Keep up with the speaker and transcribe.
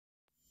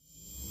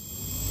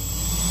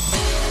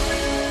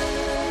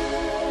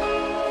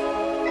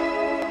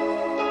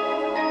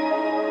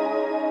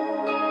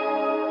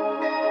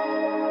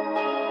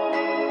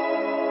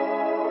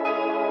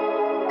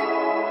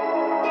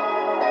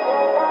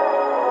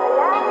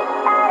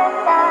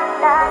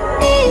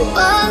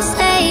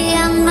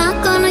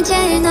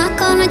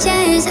gonna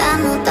change. I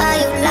know that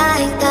you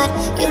like that.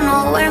 You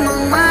know where my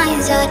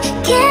mind's at.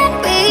 Can't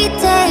be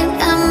tamed.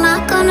 I'm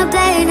not gonna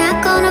play,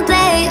 not gonna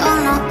play. Oh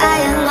no, I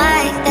ain't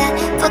like that.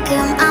 Fuck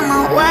him, I'm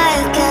a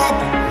wildcat.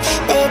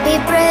 Baby,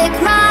 break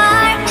my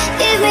heart.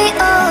 Give me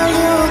all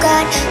you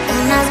got.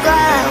 Don't ask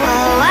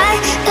why.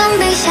 Don't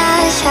be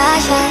shy, shy,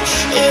 shy.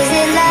 Is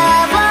it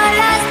love or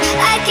lust?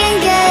 I can't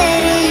get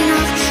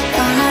enough.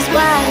 Don't ask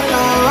why.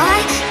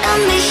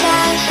 Don't be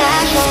shy, shy,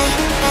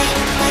 shy.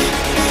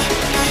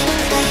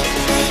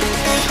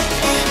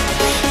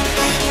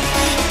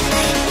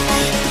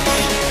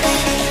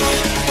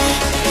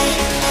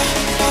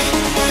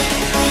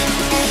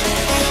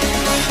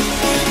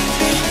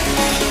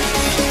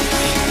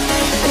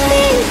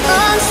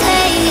 People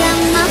say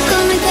I'm not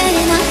gonna get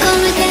it, not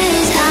gonna get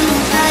it. I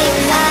know how you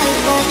like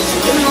that.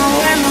 You know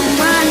where my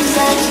mind's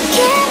at.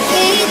 Can't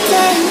be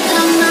tamed.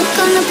 I'm not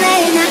gonna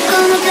play, not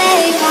gonna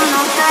play. I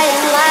know how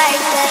you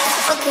like that.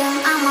 Fuck him,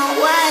 I'm a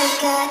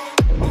wildcat.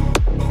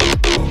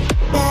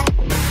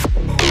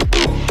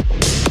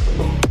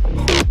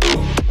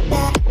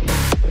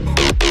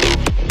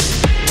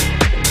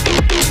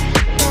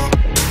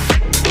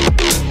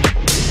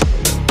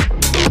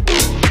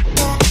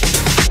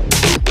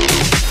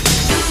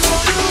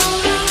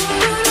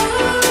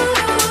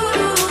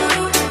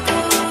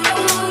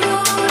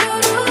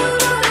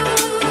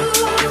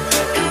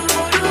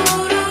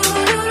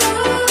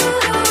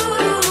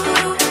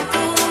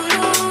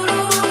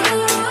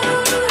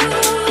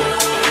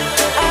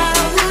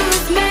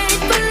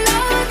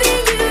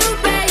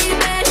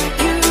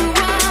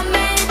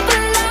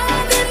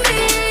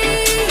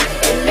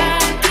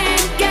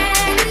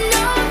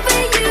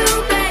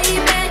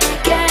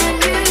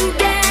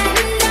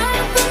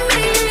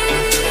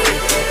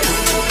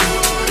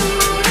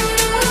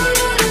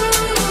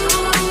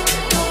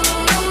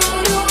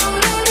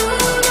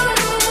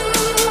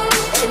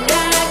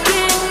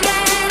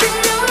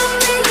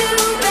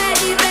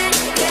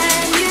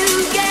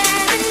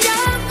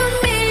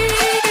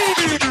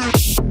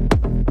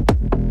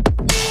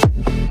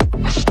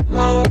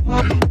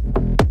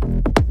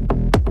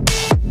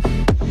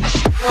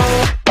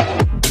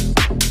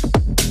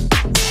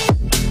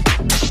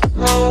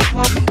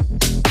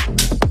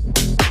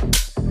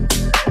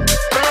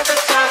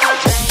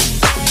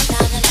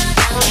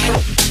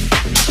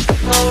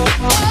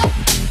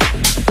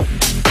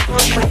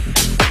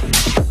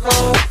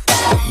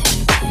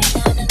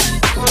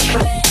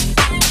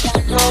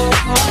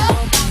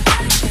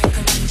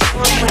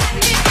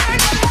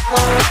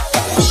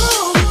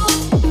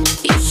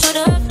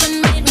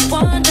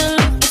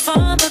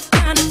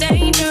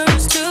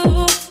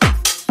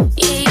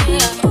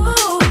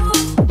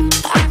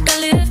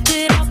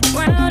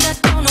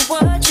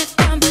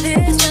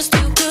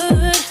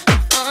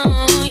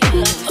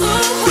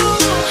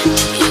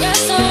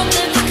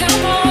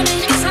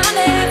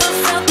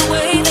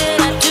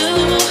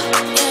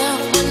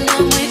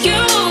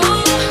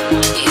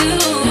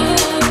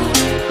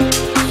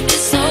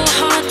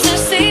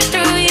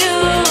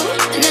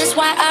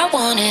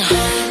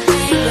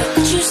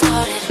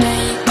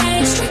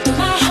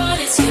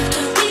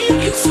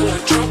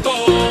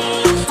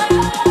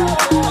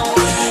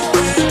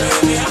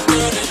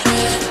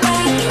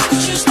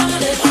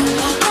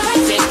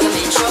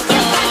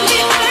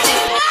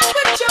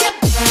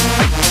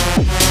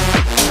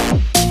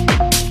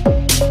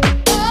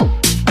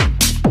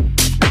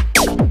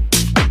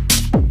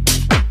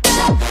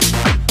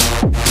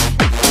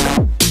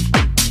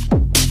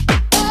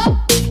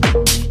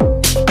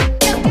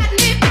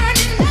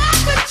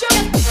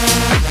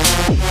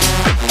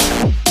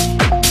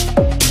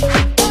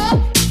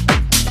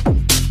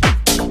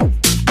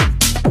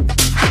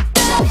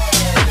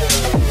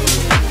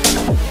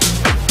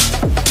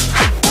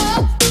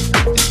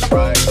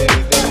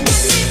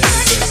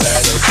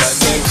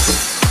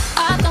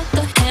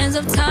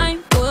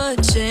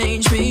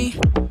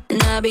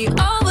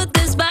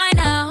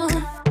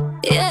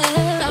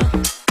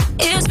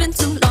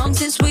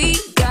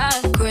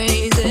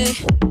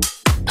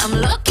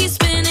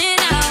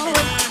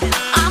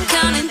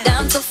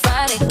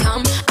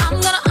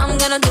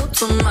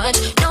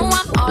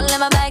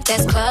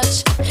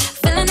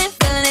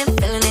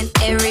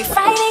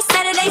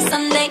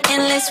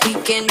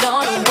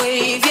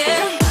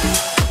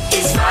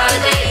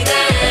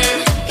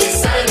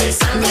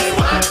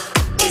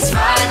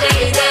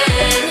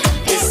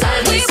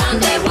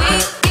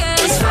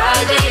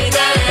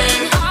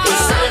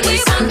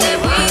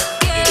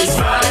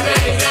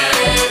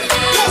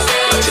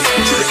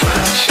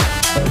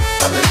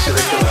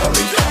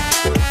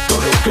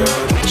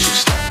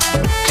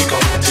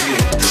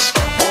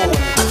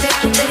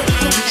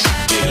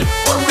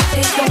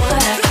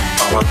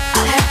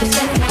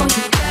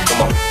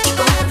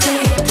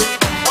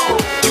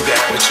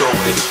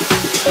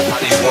 How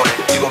do you want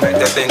it? You gon' make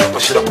that thing up or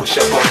should I push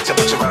up on it?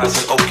 Temperature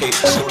rising, okay,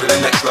 so to the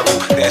next level.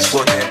 Dance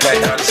floor jam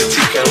packed, hot as a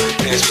tea kettle.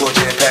 Dance floor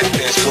jam packed,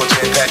 dance floor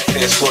jam packed,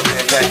 dance floor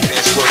jam packed,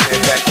 dance floor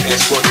jam packed,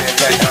 dance floor jam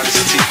packed, hot as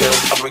a tea kettle.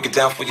 I'll break it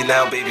down for you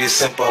now, baby, it's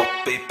simple.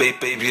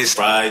 Baby, it's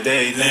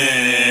Friday,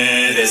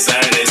 then it's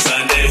Saturday,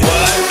 Sunday,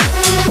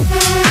 what?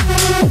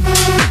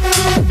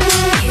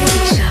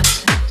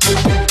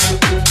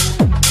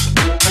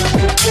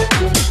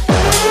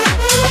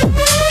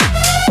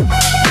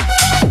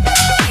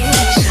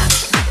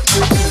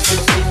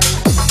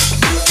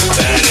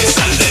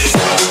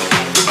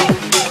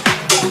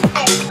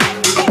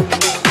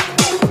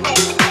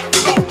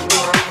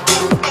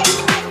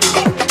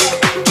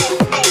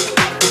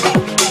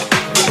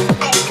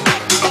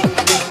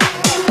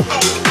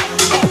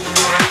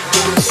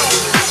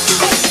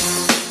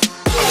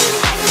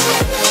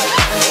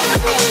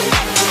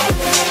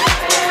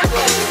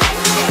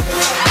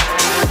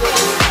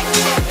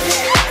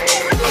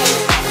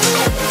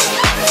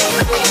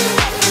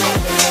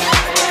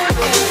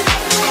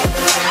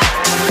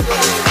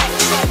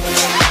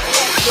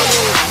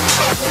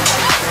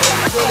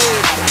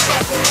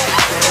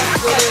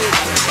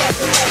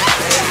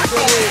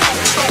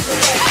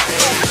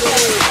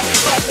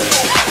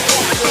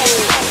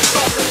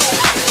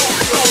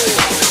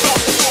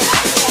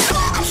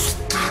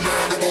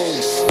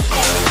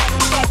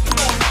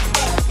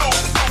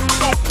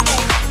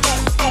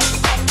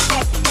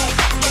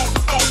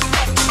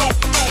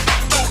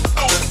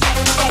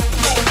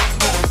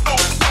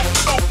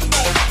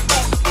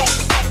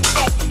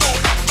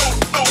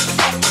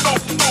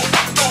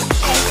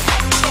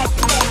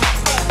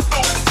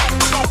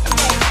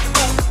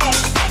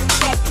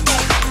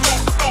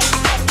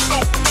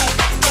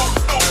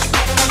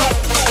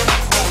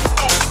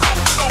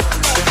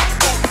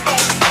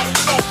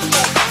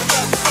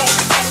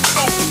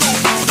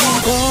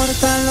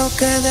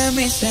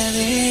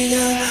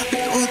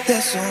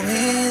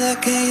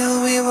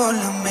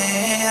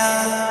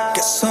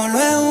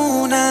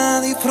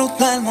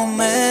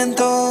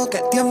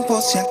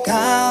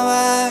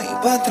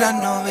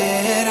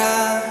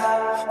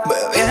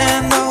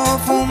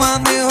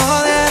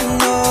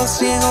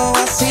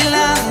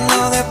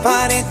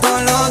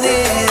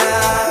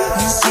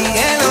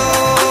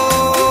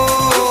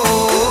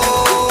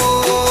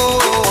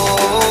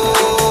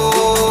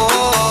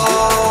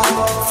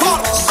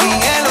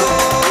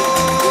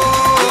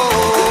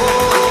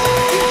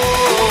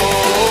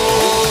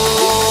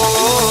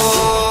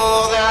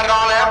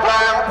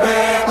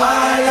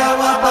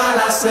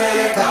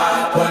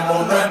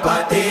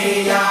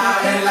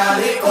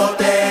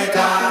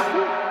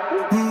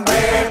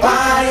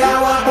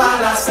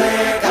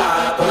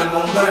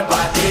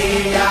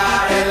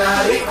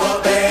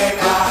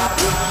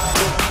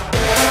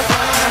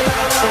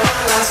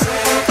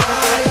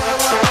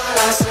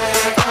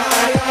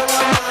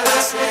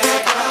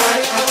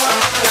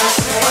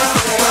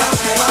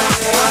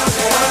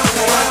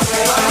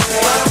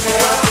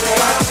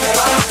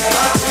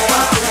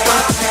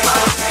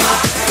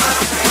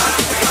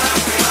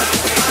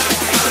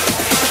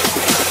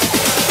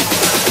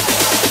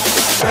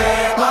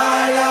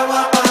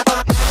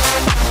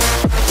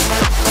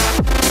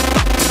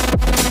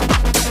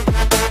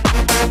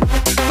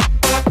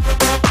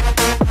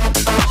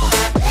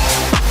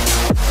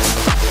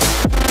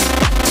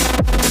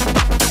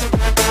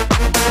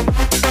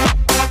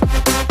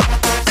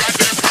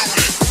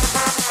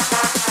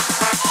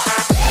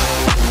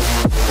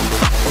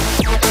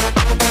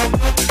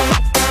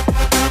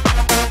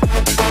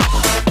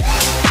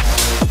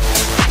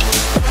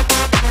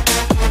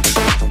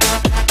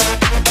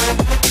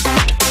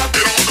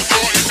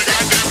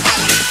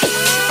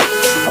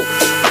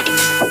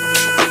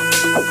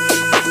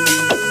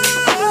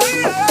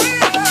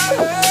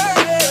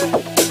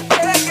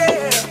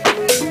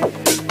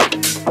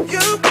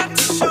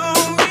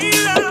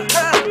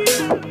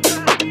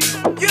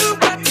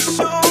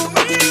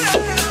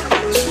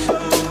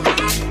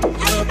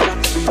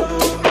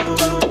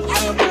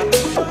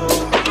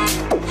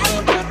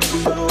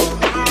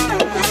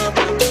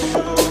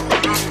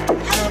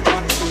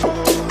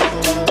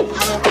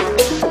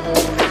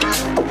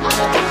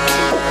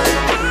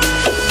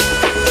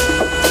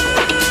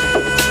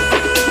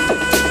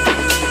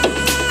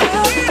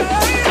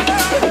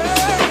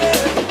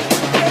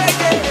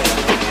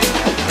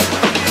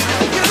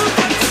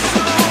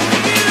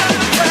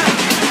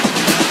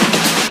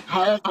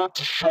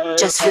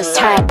 Just feels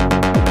tight.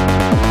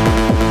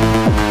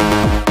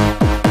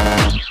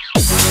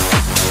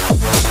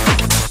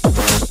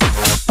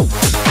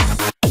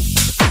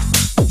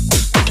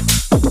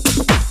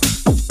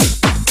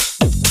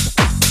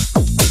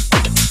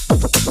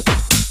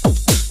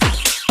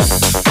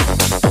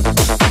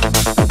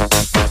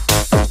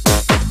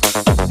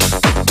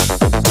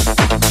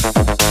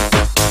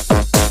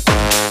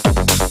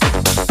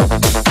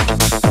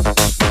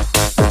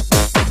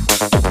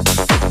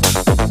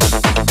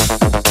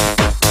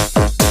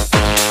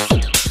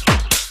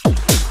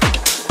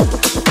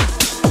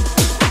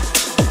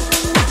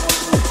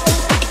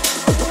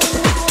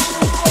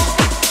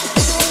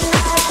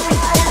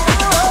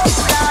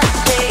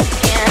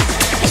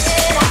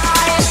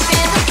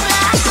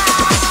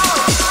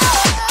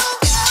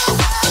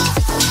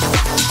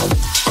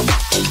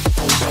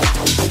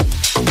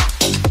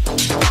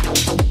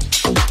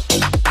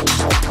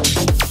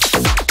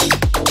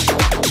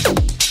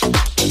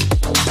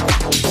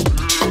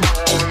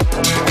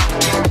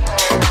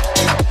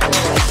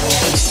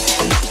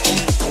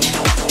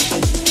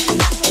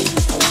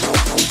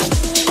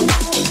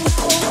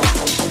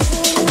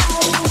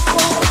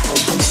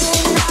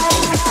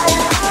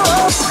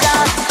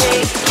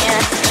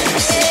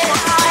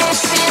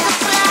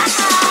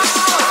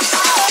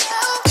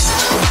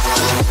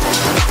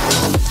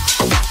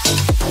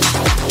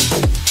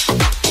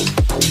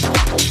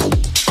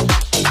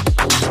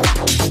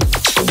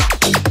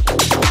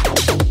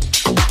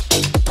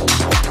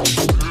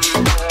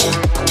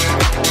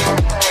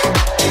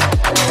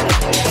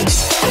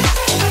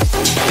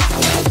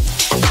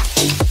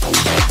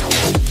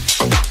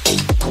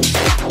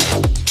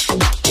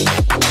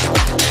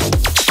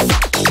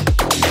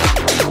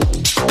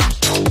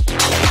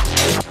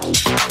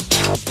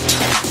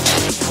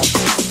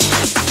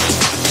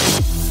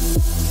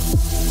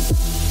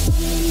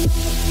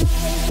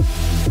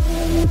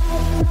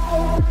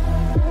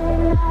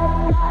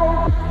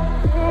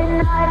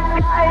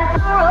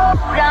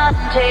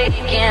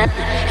 taken,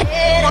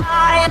 head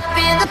high up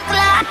in the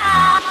clouds.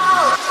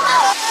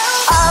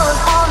 I was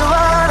born to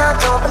run, I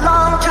don't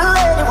belong to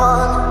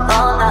anyone.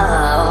 Oh no,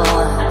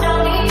 I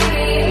don't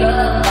need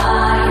love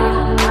by you.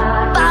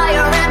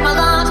 Fire in my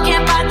lungs,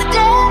 can't fight the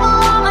devil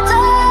on my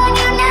tongue,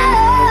 you know.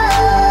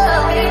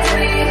 Don't need to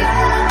be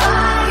loved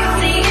by you.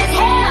 See his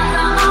hands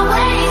on my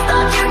waist,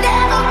 thought you'd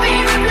never be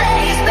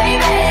replaced,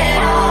 baby.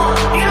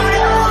 You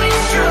know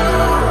it's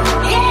true,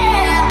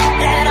 yeah,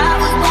 that I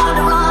was born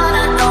to run,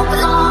 I don't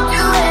belong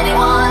to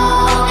anyone.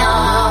 Oh no,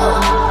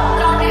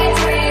 don't need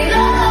to be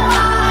loved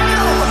by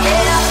you,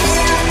 yeah.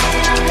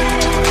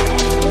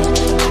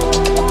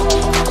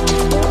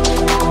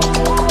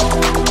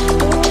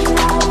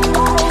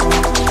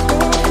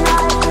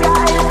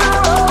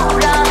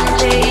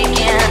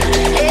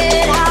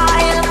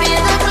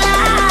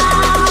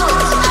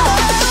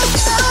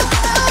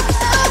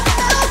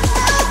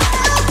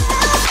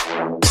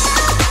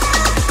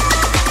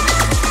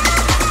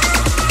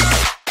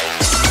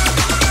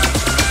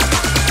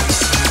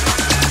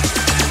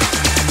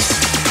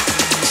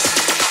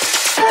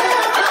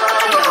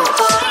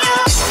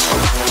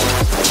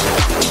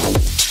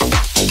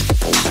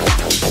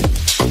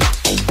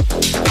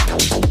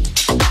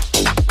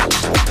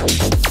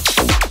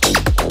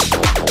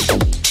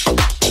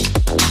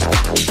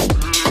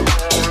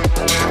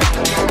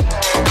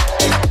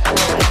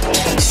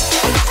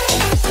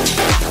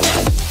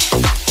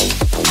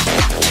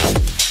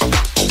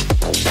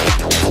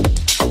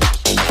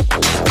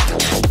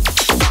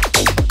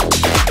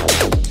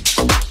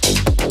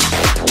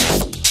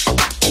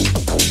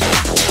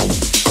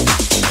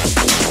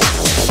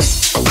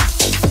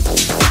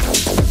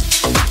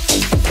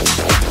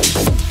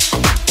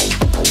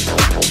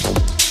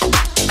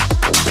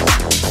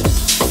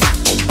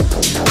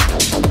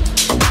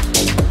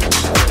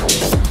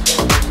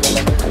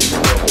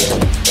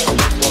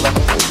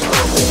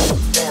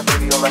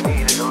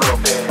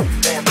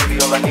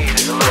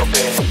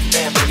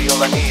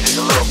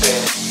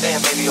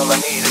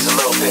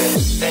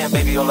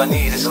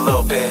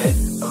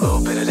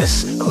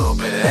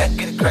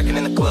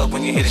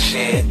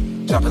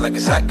 Drop it like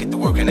it's hot, get to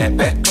work in that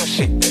back. Come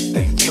shake that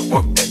thing, yeah,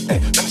 work that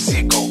thing. Let me see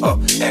it go up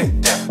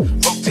and down.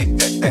 Rotate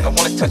that thing, I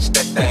wanna touch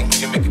that thing. Can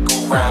you make it go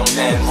round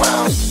and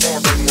round?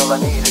 Damn, baby, all I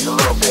need is a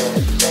little bit.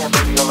 Damn,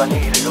 baby, all I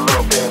need is a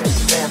little bit.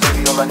 Damn,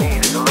 baby, all I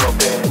need is a little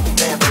bit.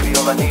 Damn, baby,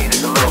 all I need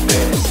is a little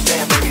bit.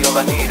 Damn, baby, all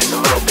I need is a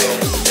little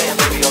bit. Damn,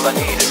 baby, all I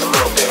need is a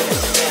little bit.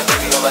 Damn,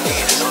 baby, all I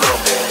need is a little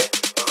bit.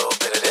 A little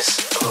bit of this,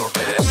 a little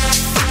bit of that.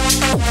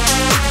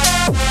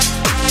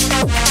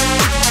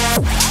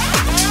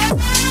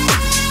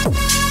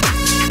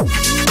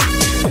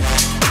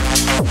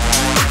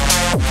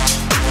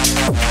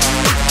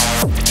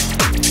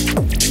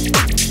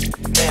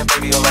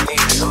 Baby, all I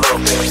need is a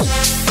little bit.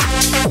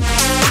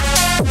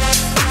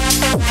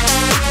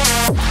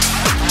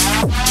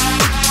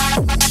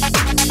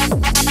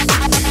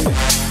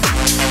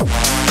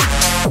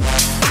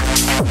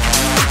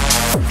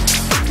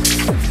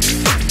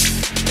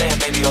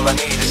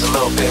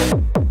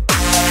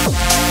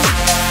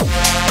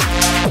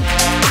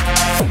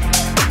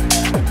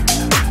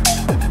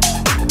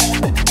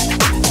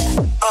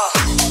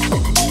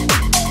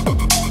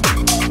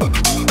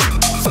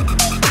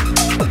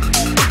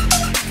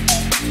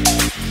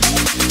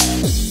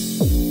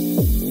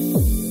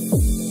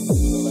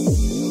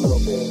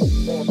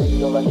 Damn,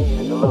 baby, all I need is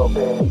a little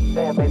bit.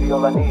 Damn, baby, all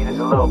I need is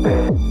a little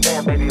bit.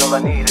 Damn, baby, all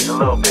I need is a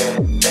little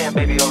bit. Damn,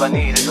 baby, all I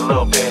need is a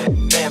little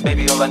bit. Damn,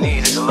 baby, all I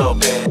need is a little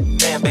bit.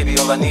 Damn, baby,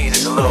 all I need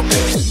is a little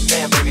bit.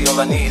 Damn, baby, all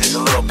I need is a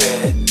little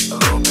bit. A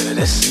little bit of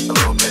this, a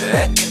little bit of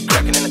that. Get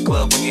cracking in the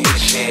club when you hear the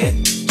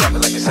shit. Drop it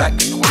like it's hot,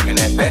 get to work in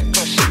that back.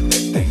 Come shake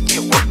that thing,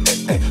 yeah, work that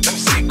thing. Let me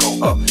see it go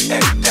up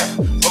and down.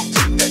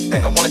 Rotate that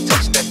thing, I wanna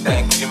touch that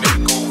thing. Can you make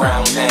it go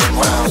round and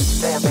round?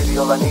 Damn, baby,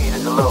 all I need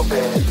is a little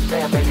bit.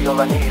 Damn, baby, all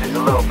I need is a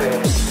little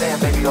bit. Damn,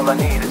 baby, all I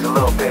need is a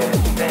little bit.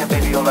 Damn,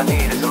 baby, all I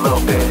need is a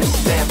little bit.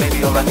 Damn,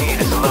 baby, all I need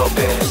is a little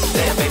bit.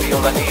 Damn, baby,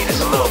 all I need is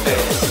a little bit.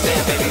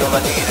 Damn, baby, all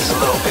I need is a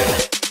little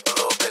bit. A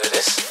little bit of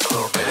this, a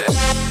little bit of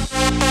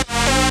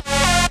that.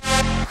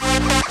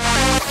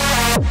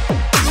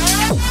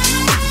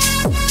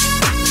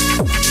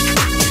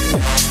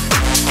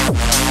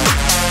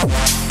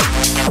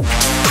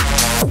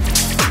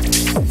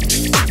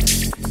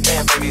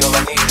 Damn, baby, all I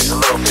need is a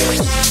little bit.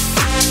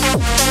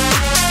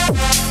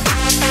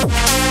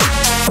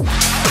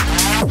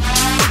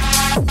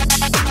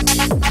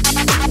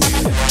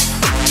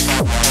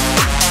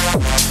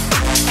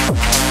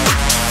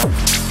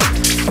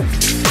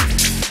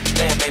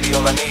 Damn, baby,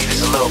 all I need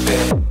is a little bit. Damn, baby, all I need is a little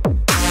bit.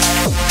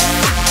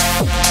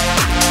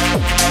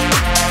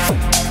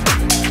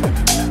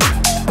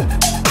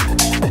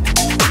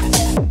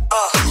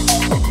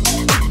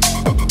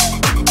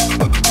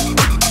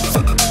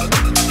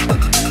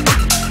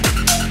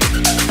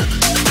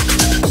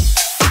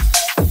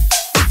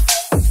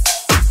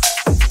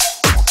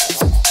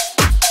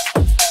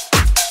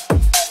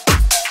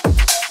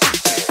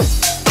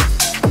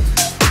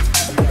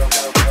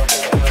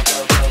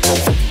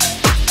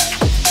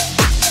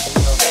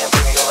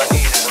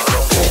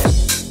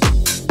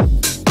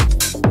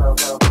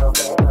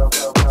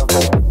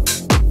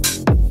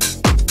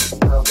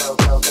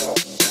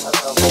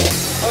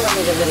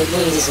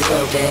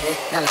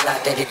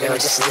 lot, baby girl,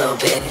 just a little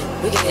bit.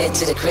 We can head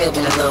to the crib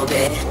in a little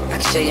bit. I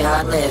can show you how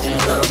I live in a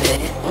little bit.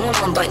 When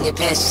I'm unbutton your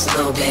pants just a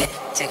little bit.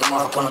 Take them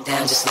all, pull them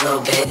down just a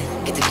little bit.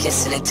 Get the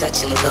kissing and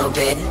touching a little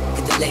bit.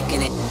 Get the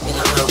licking it in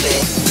a little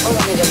bit. All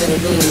a nigga really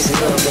needs is a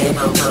little bit.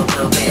 Oh, oh,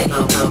 oh, bit.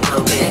 Oh, oh,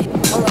 oh, bit.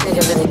 All a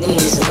nigga really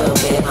needs is a little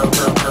bit. Oh,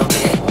 oh, oh,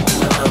 bit.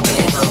 Oh, oh,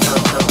 bit. Oh,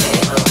 oh, oh,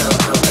 bit. Oh,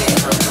 oh, oh, bit.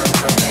 Oh, oh,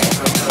 oh, bit. Oh, oh, oh, bit.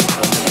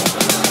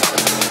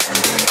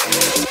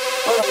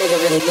 All a nigga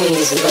really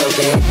needs is a little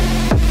bit.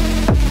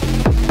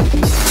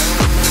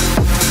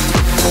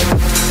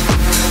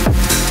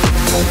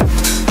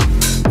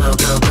 Oh,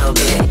 oh, oh,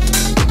 bit.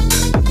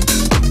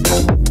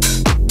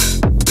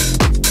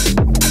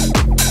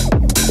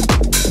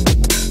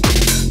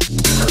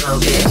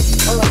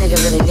 All a nigga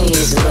really needs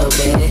is a little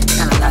bit.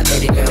 Not a lot,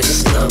 baby girl,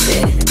 just a little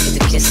bit. Get the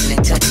kissing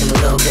and touching a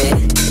little bit.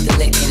 Get the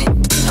licking it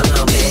a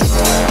little bit.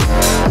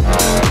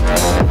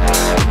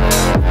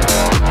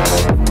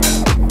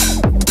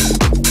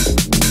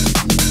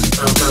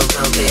 Oh, oh,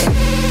 oh, bit.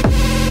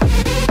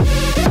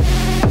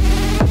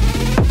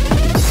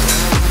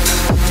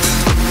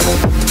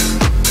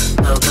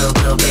 Oh,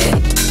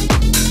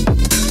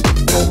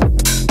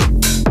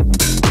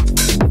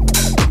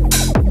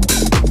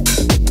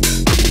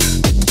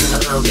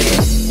 oh, oh, bit.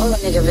 All a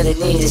nigga really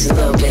needs is a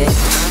little bit.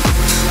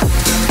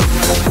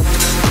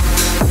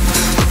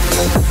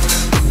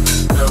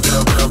 Oh,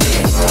 oh, oh,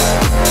 bit.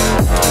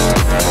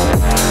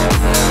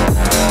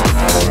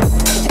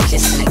 Get the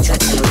kissing and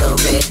touching a little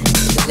bit.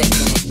 Get the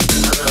licking it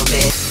a little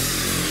bit.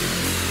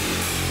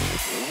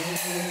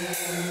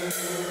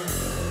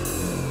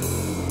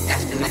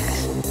 Aftermath.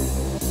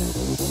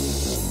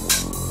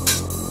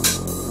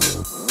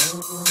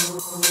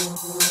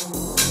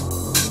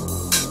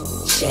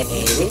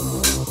 Shady.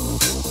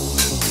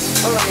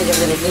 All a nigga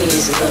really needs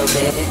is a little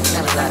bit.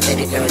 Not a lot,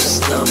 baby girl,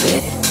 just a little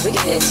bit. We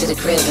can head to the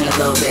crib in a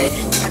little bit.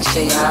 I can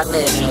show you how I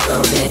live in a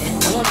little bit.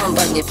 I wanna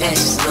unbutton your pants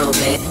just a little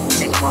bit.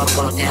 Take them all,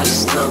 pull them down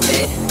just a little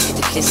bit. Get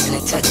the kissing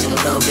and touching a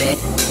little bit.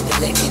 Get the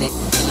licking it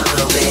in a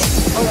little bit.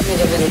 All a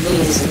nigga really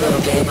needs is a little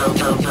bit. Oh,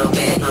 oh, oh,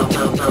 bit. Oh,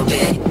 oh, oh,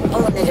 bit.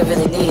 All a nigga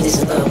really needs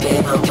is a little bit.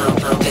 Oh, oh,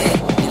 oh, bit.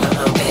 In a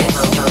little bit.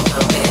 Oh, oh,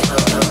 oh, bit.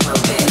 Oh, oh,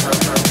 oh, bit. Oh,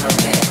 oh, oh,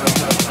 bit. Oh,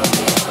 oh, oh,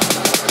 bit.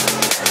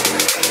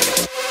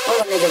 All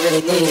a nigga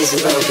really needs is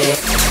a little bit.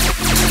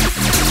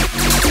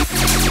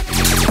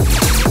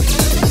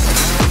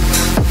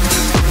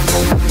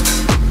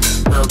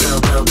 Oh, oh,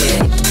 oh,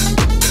 bit.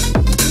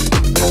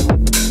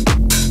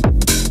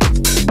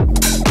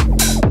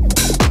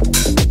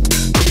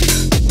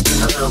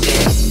 A little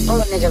bit. All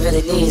a nigga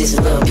really needs is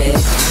a little bit.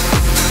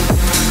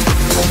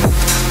 Oh,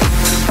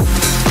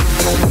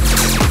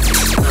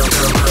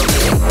 oh, oh,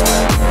 bit.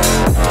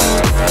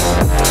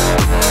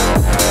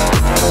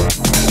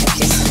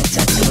 Kissing and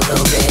touching a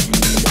little bit.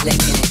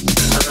 Licking it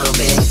a little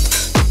bit.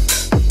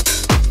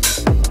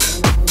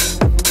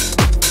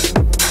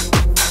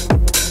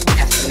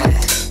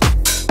 Aftermath.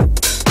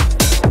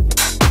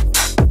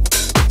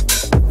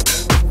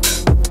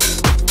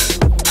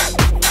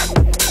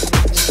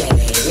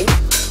 Shady.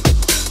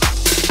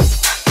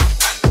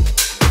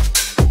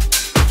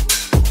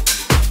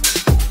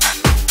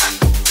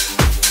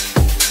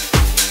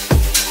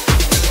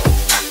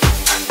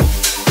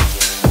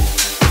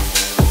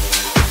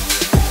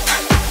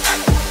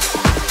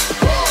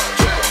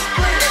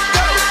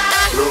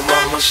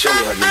 Show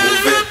me how you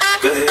move it.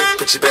 Go ahead,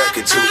 put your back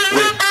into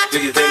it. Do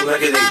your thing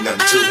like it ain't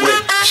nothing to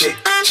it. Shake,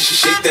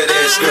 shake that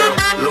ass, girl.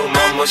 Little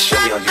mama, show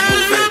me how you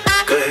move it.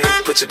 Go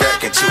ahead, put your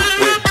back into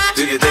it.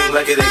 Do your thing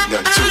like it ain't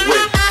nothing to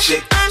it.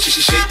 Shake,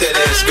 shake that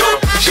ass, girl.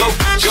 Shake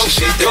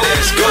that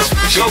ass, girl.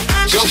 Shake that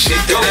ass, girl.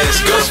 Shake that ass,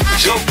 girl.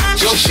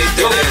 Shake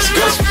that ass,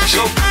 girl. Shake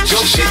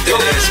that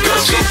ass, girl.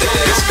 Shake that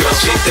ass, girl.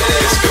 Shake that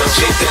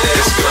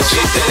ass, girl.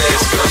 Shake that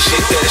ass, girl.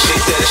 Shake that,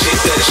 shake that,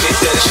 shake that, shake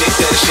that, shake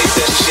that, shake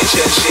that, shake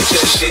that, shake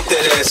that, shake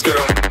that ass,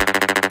 girl.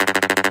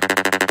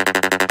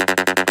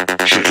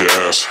 Shake your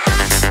ass.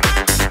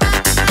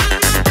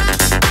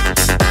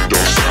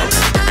 Don't stop.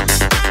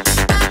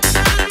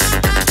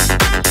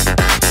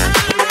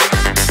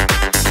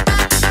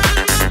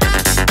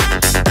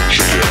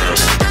 Shake your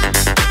ass.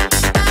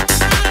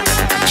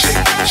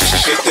 Shake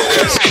that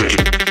ass. Shake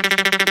it.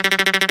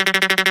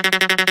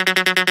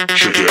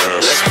 Shake your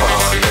ass. Let's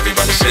party,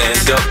 everybody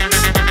stand up.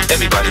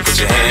 Everybody put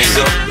your hands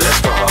up. Let's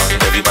party,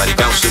 everybody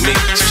bounce with me.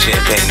 Some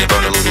champagne and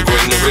burn a little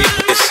greenery.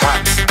 It's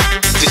hot.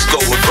 Disco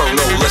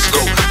Inferno, let's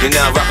go. You're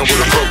now rockin'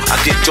 with a pro. I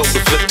get dope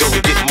and flip dope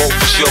and get more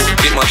for show.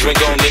 Get my drink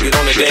on, nigga,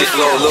 on the dance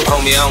floor. Look,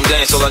 homie, I don't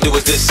dance, all I do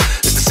is this.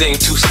 It's the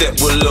same two-step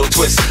with a little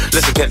twist.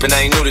 Listen, pimpin',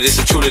 I ain't new to this,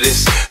 I'm true to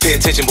this. Pay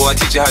attention, boy, I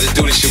teach you how to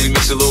do this shit. We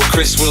mix a little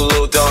Chris with a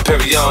little Dom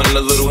Perignon and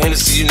a little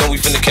Hennessy, you know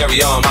we finna carry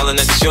on. Hollin'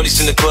 at the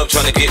shorties in the club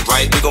tryna get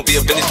right. We gon' be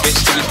up in this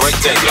bitch till we break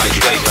day like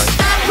day.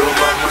 Little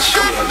mama,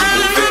 show me how you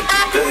move it.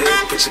 Go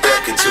ahead, put your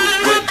back into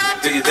it.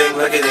 Do your thing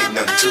like it ain't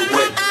nothing to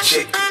it.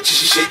 Shake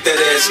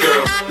that ass,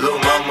 girl. Little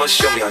mama,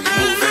 show me how you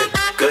move it.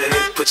 Go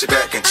ahead, put your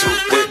back into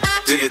it.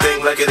 Do your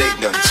thing like it ain't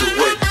nothing to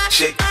it.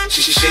 Shake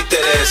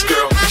that ass,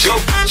 girl.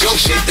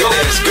 Shake that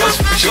ass, ass, go,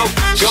 go,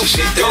 go,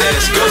 shake that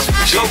ass, go,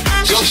 go,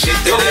 go, shake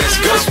that ass,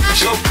 go,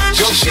 go,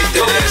 go, shake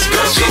that ass,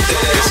 go, shake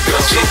that ass, go,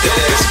 shake that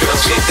ass, go,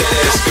 shake that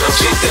ass, go,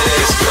 shake that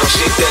ass, go,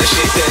 shake that,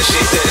 shake that,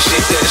 shake that,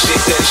 shake that,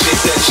 shake that,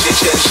 shake that, shake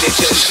that, shake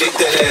that, shake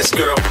that ass,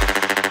 girl.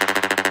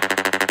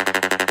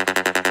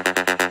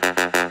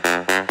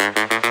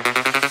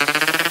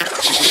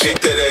 Shake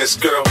that ass,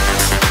 girl.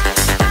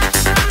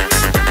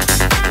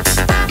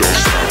 Don't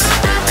stop.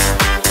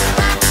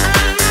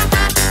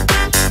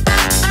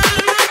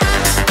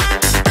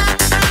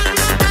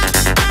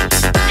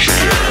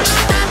 Shake your ass.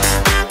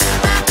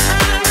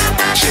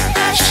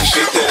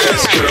 Shake that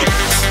ass, girl.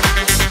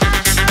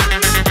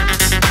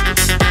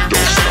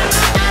 Don't stop.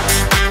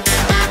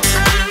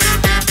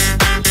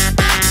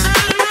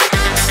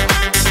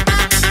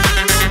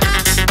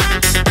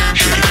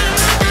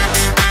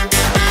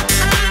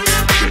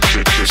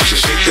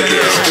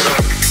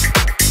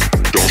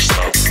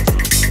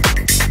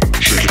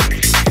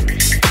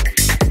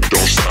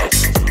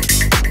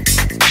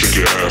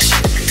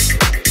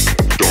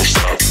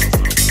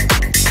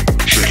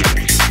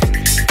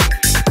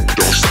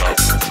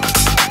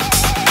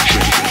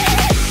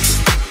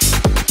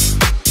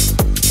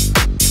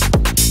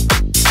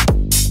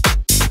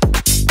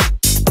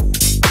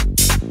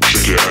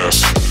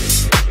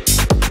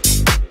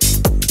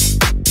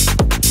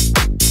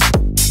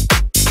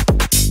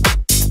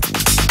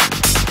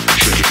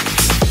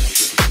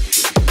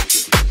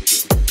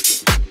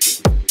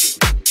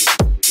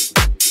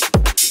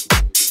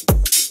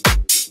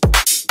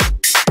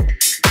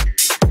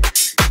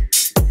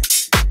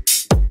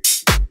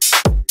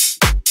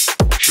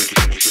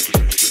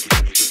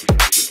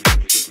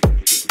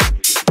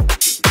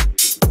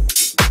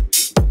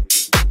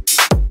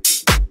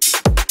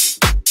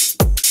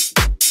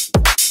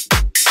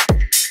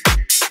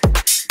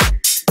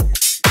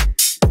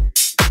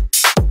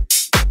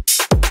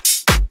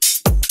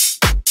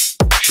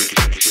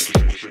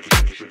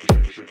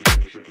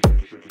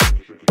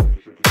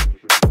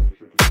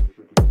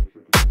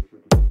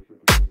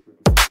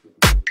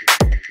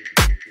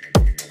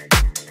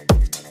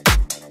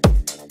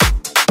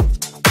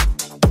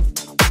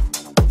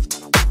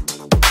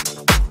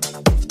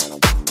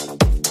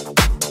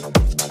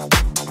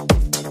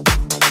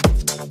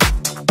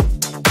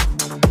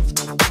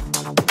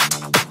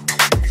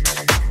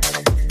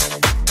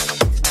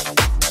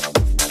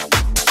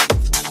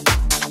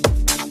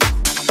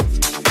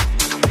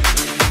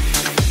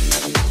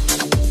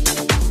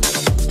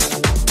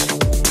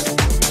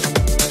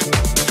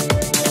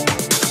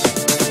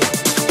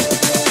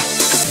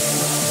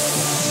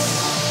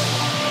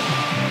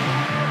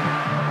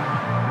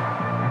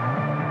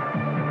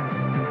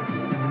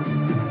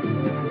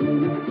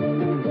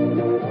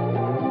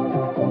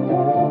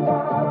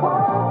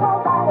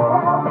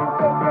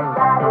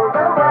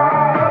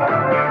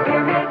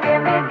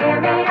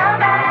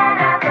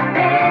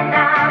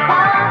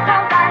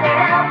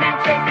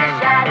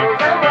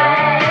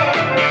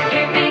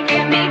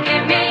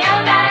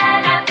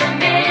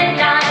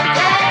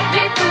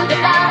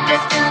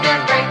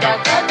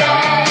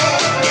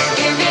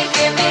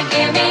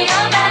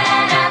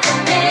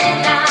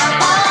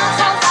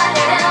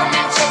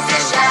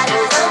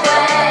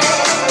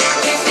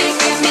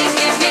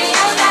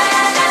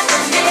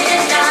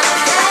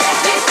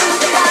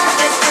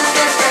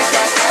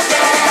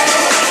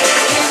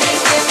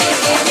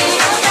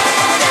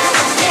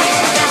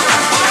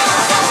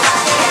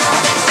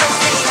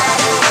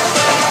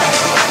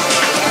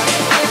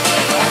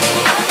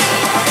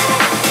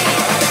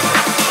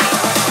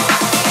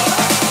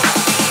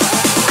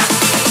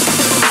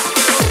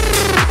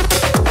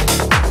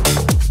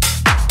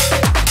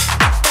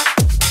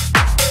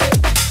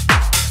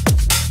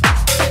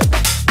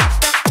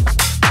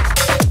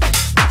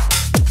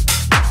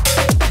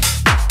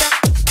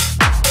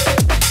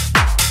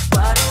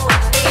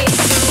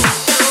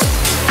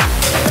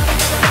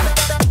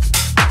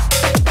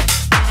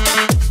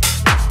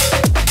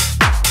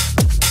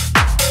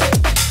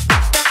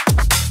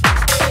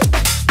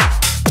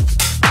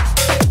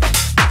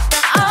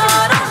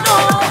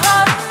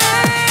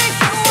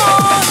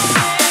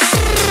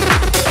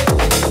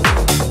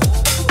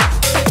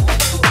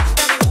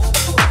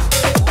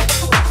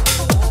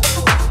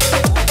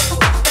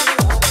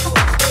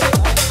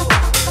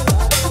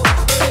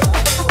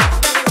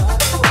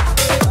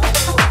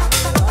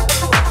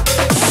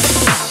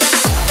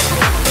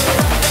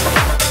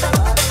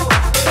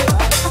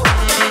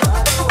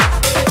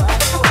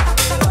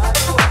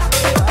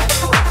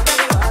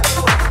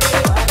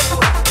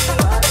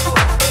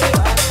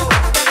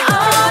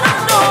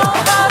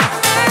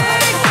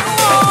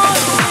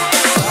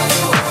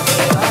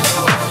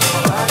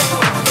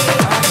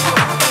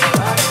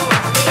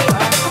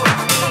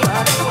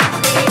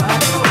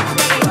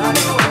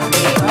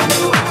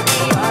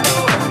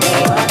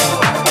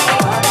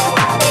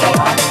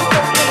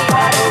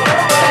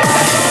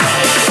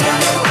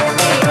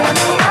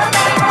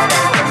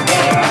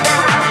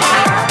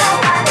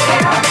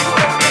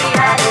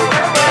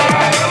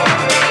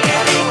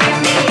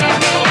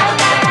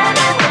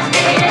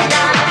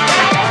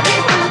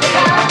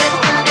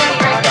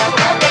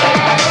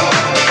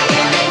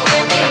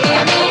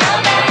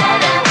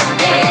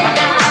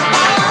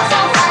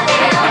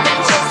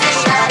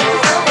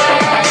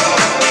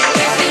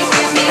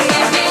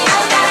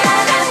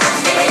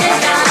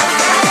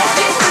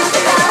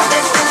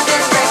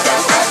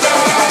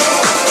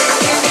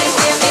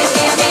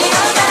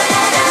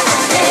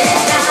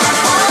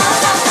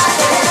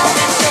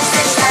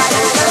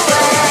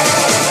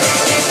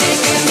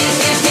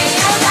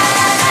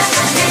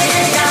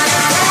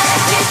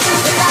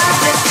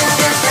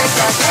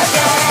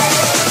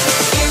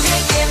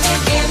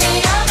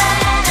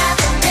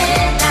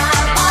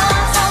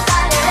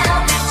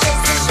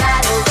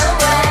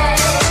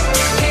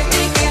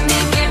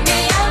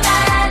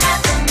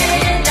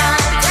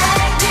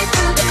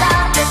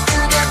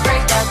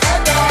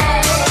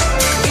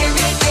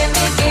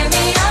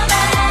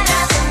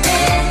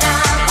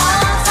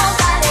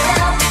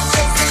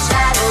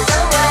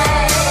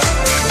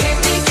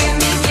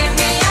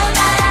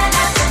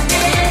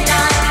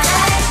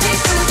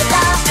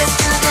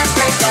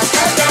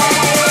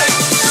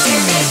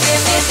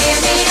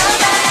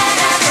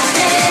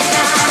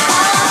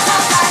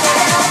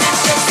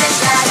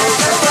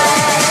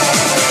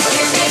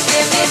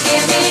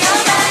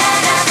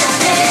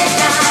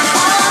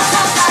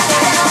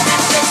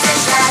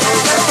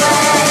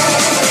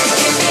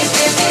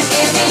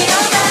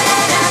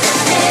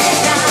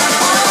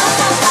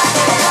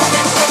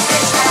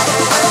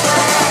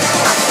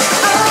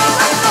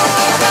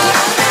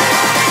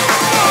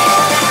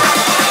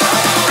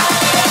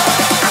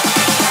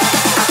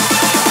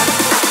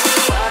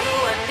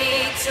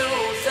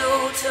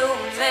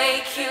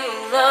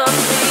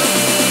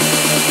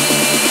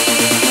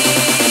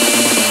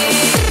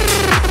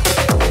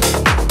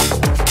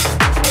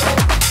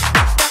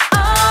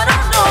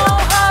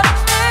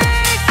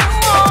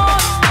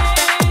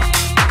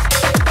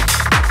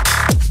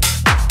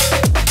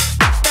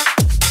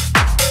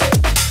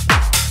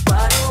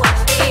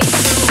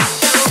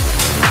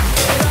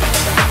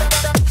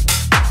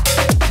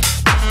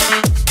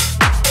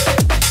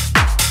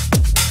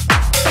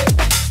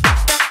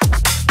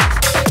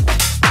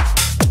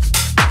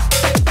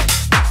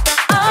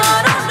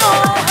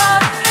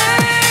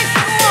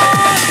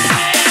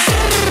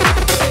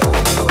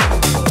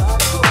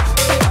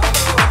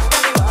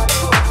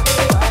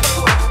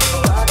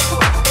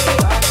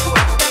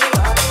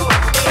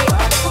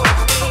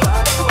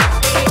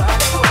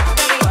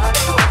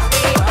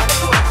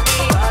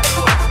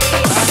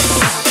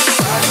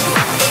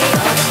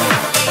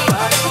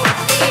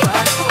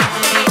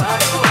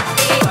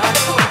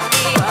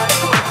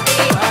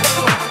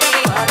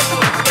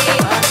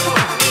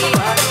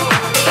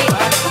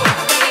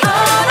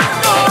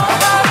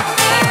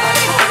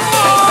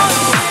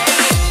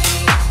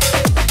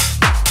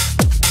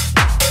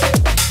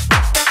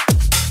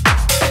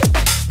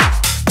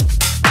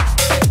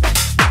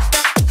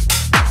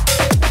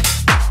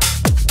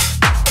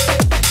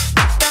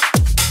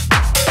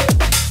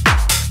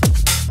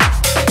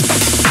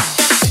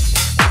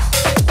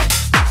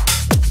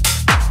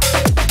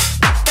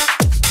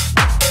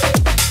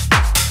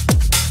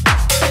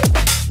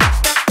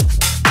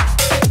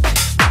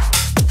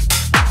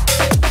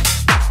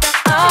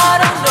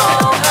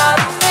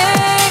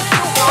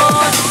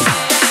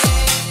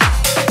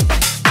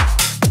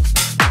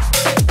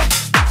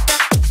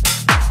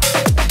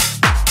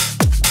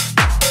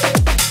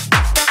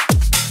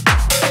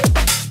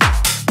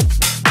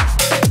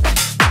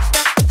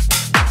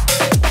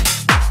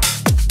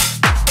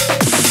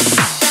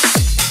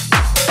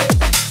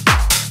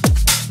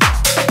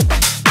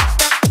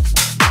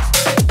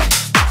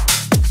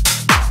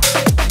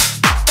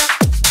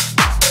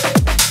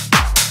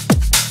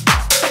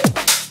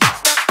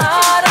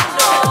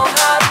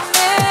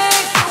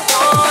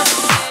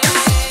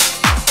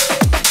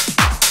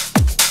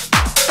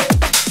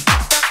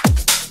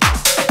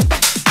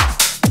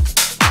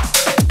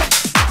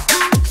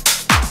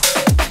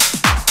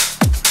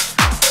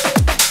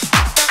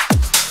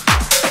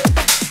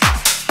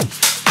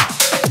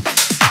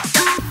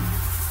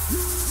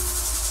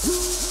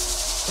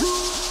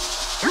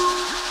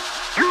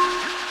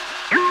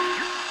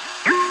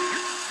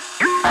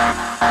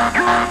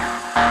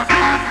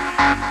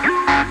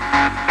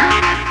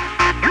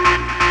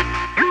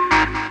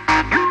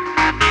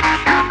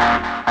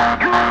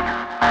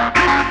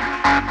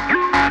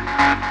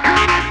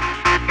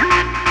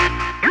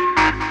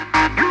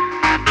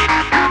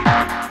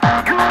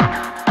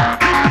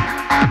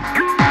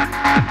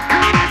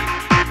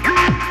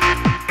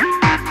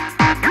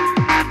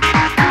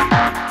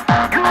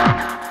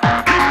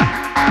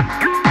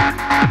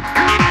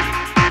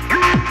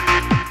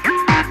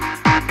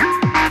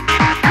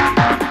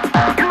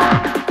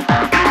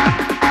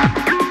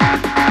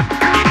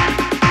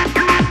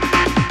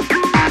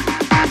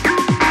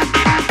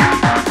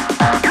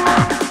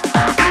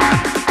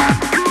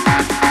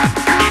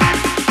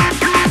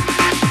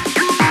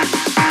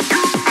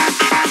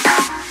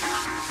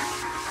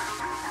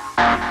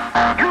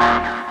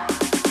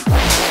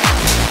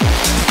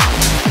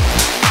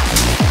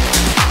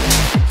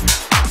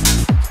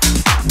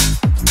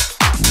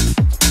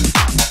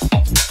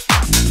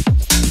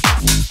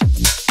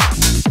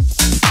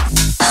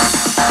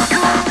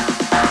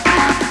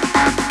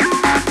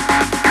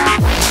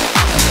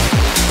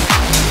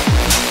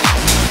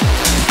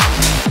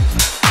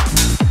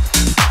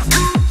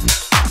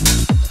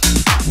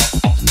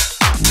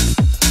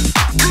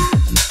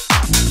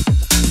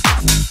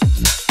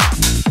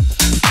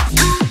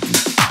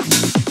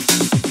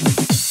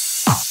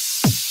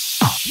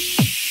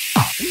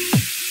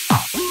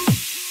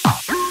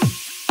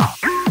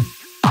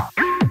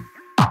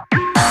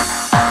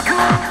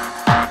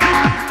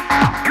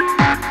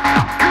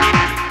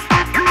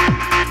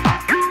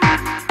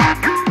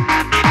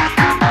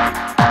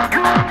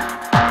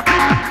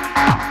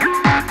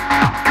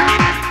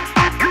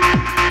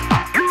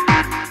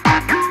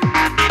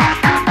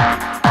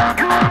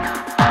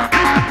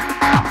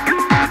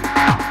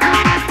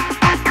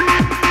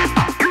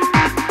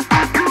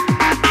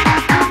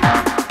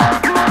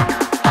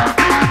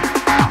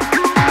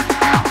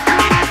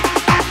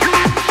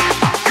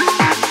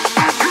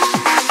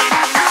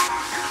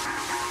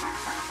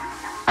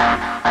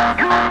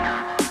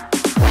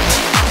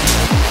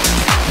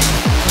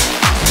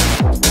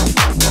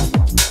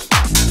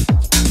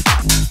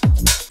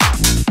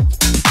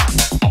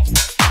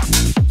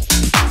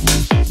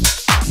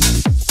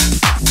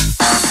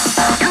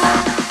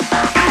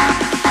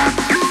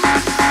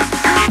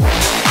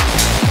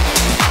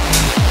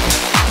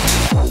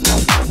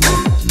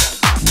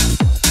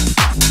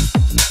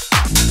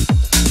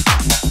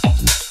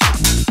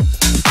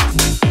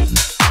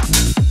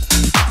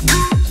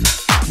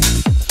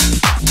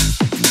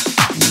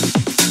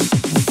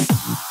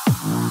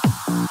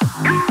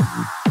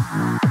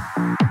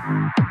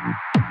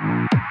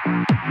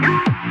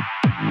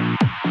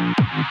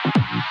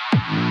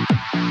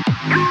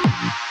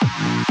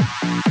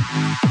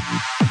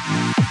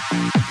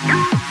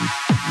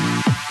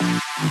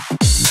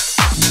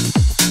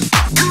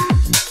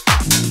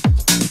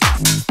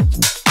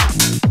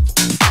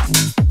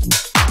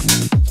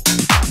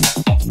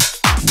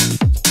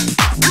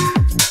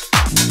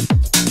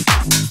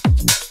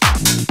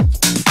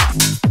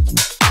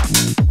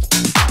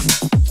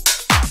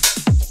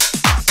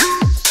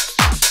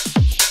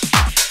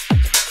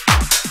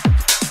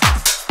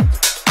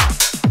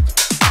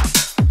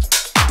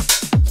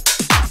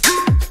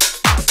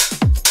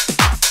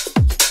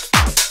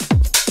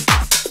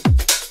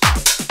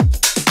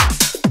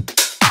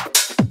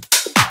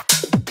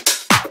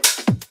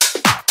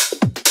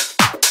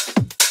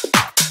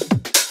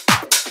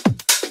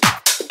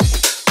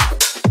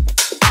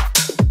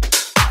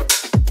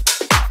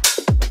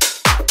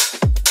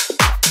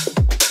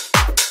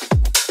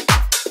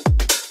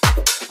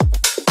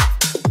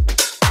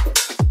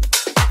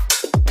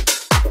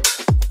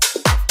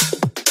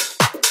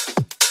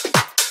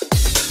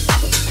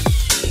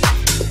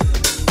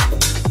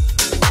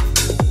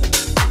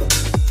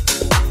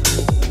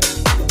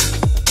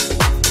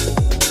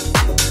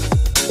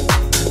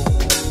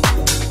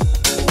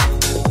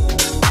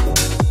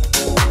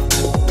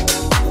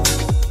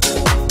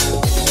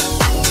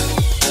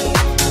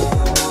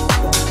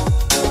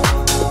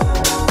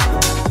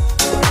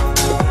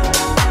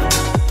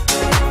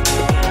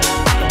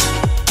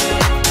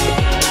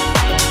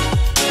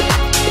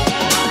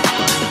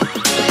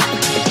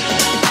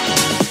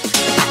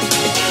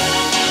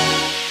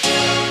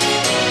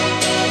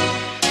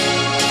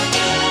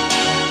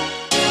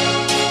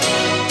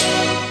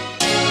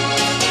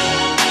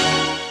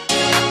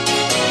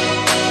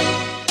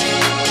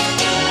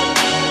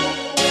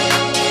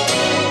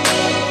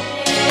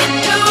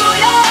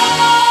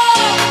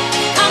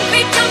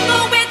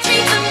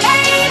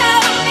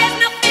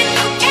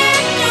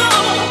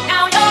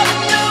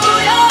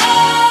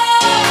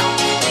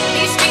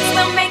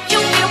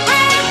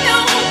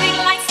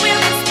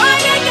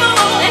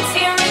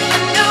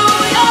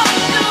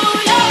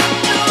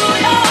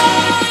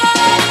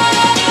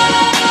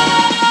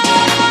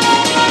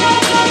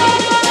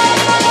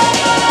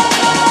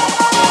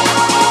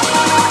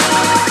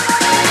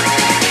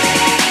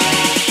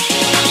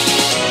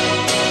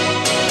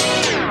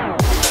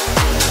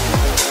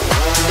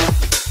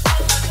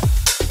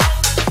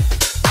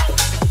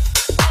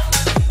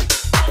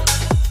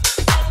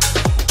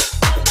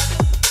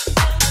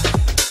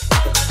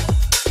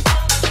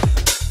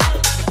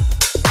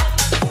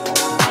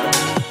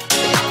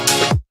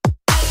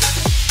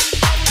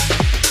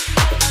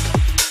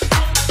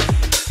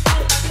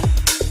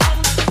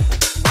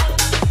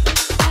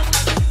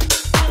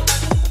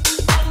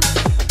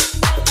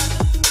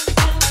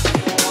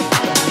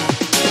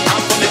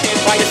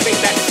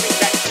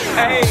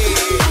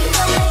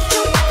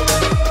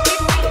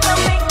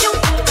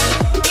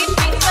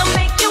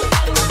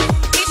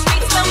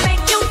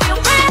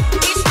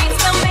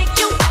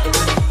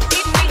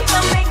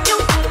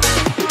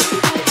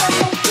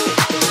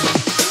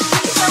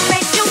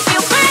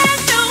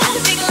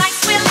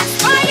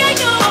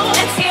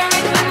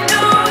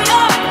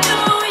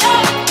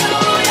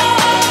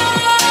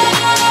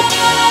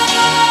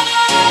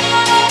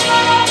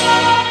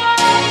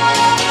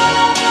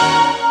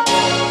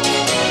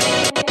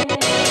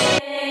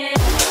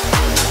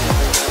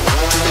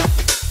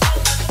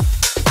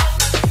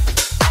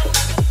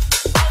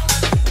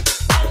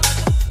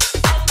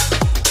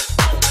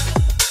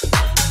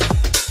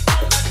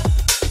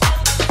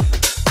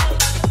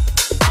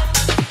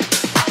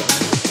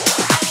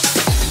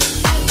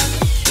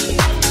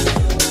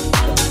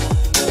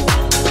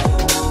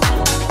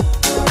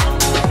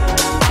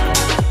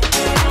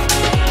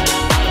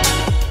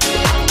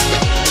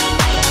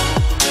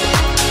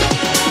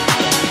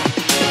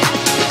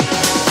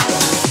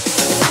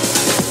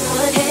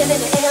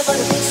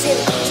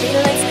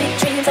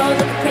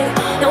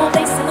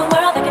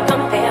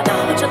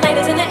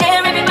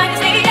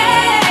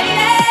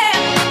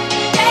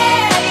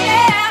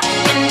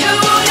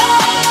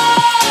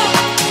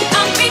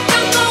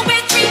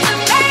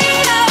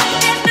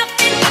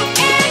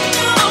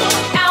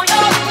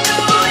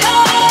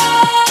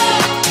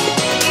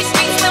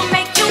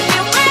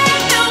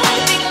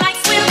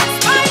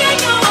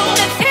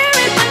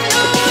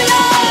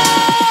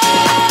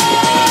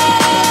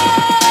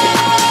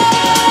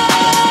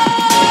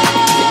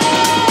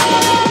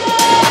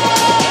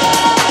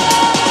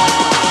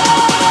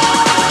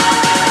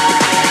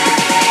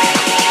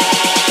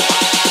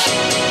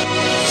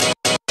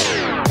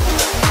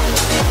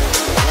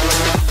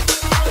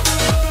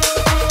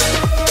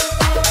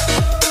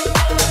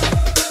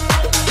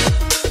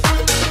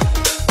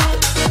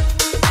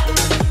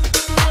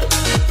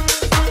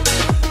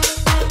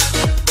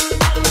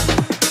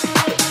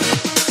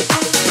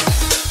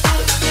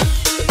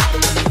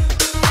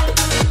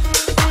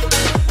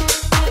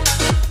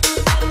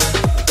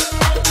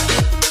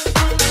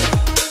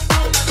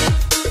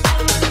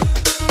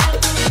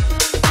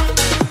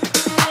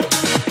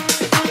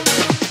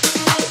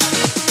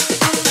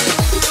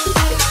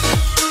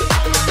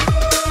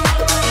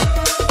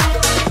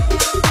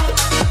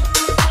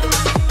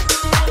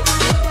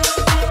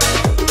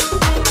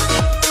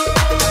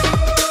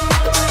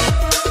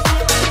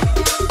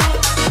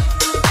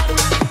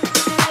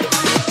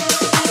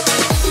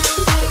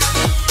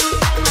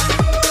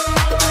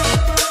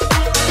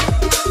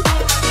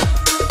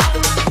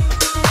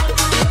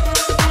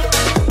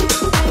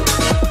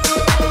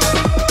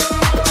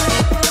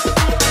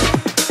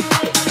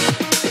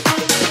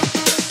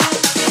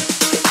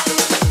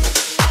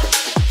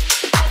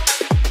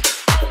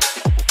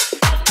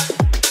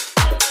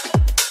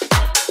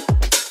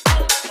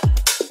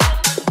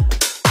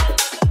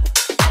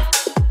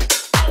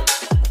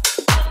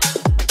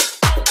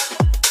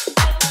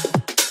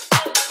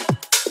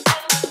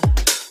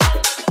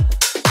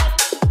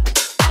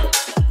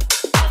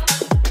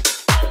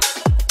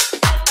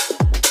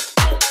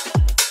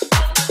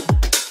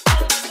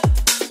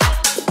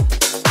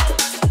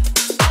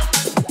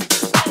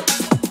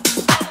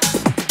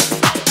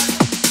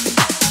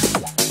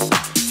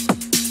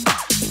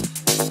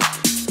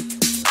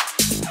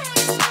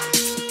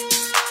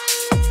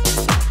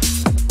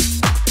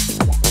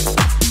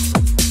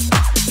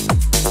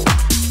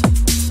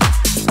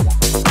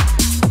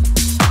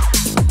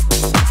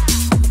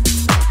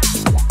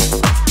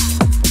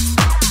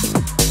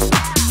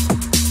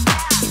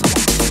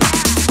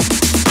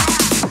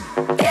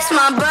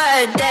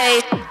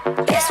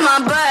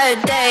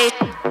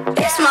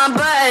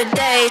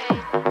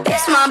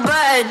 my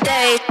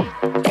birthday.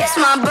 It's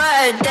my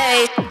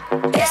birthday.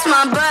 It's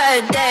my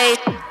birthday.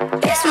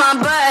 It's my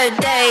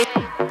birthday.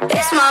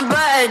 It's my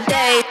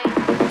birthday.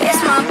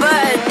 It's my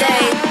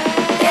birthday.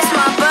 It's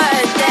my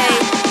birthday.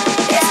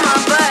 It's my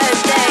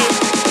birthday.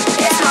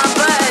 It's my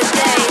birthday. It's my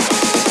birthday.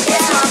 It's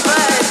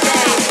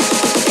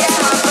my birthday.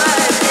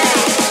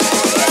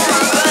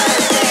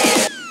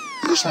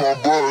 It's my birthday. It's my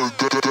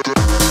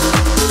birthday.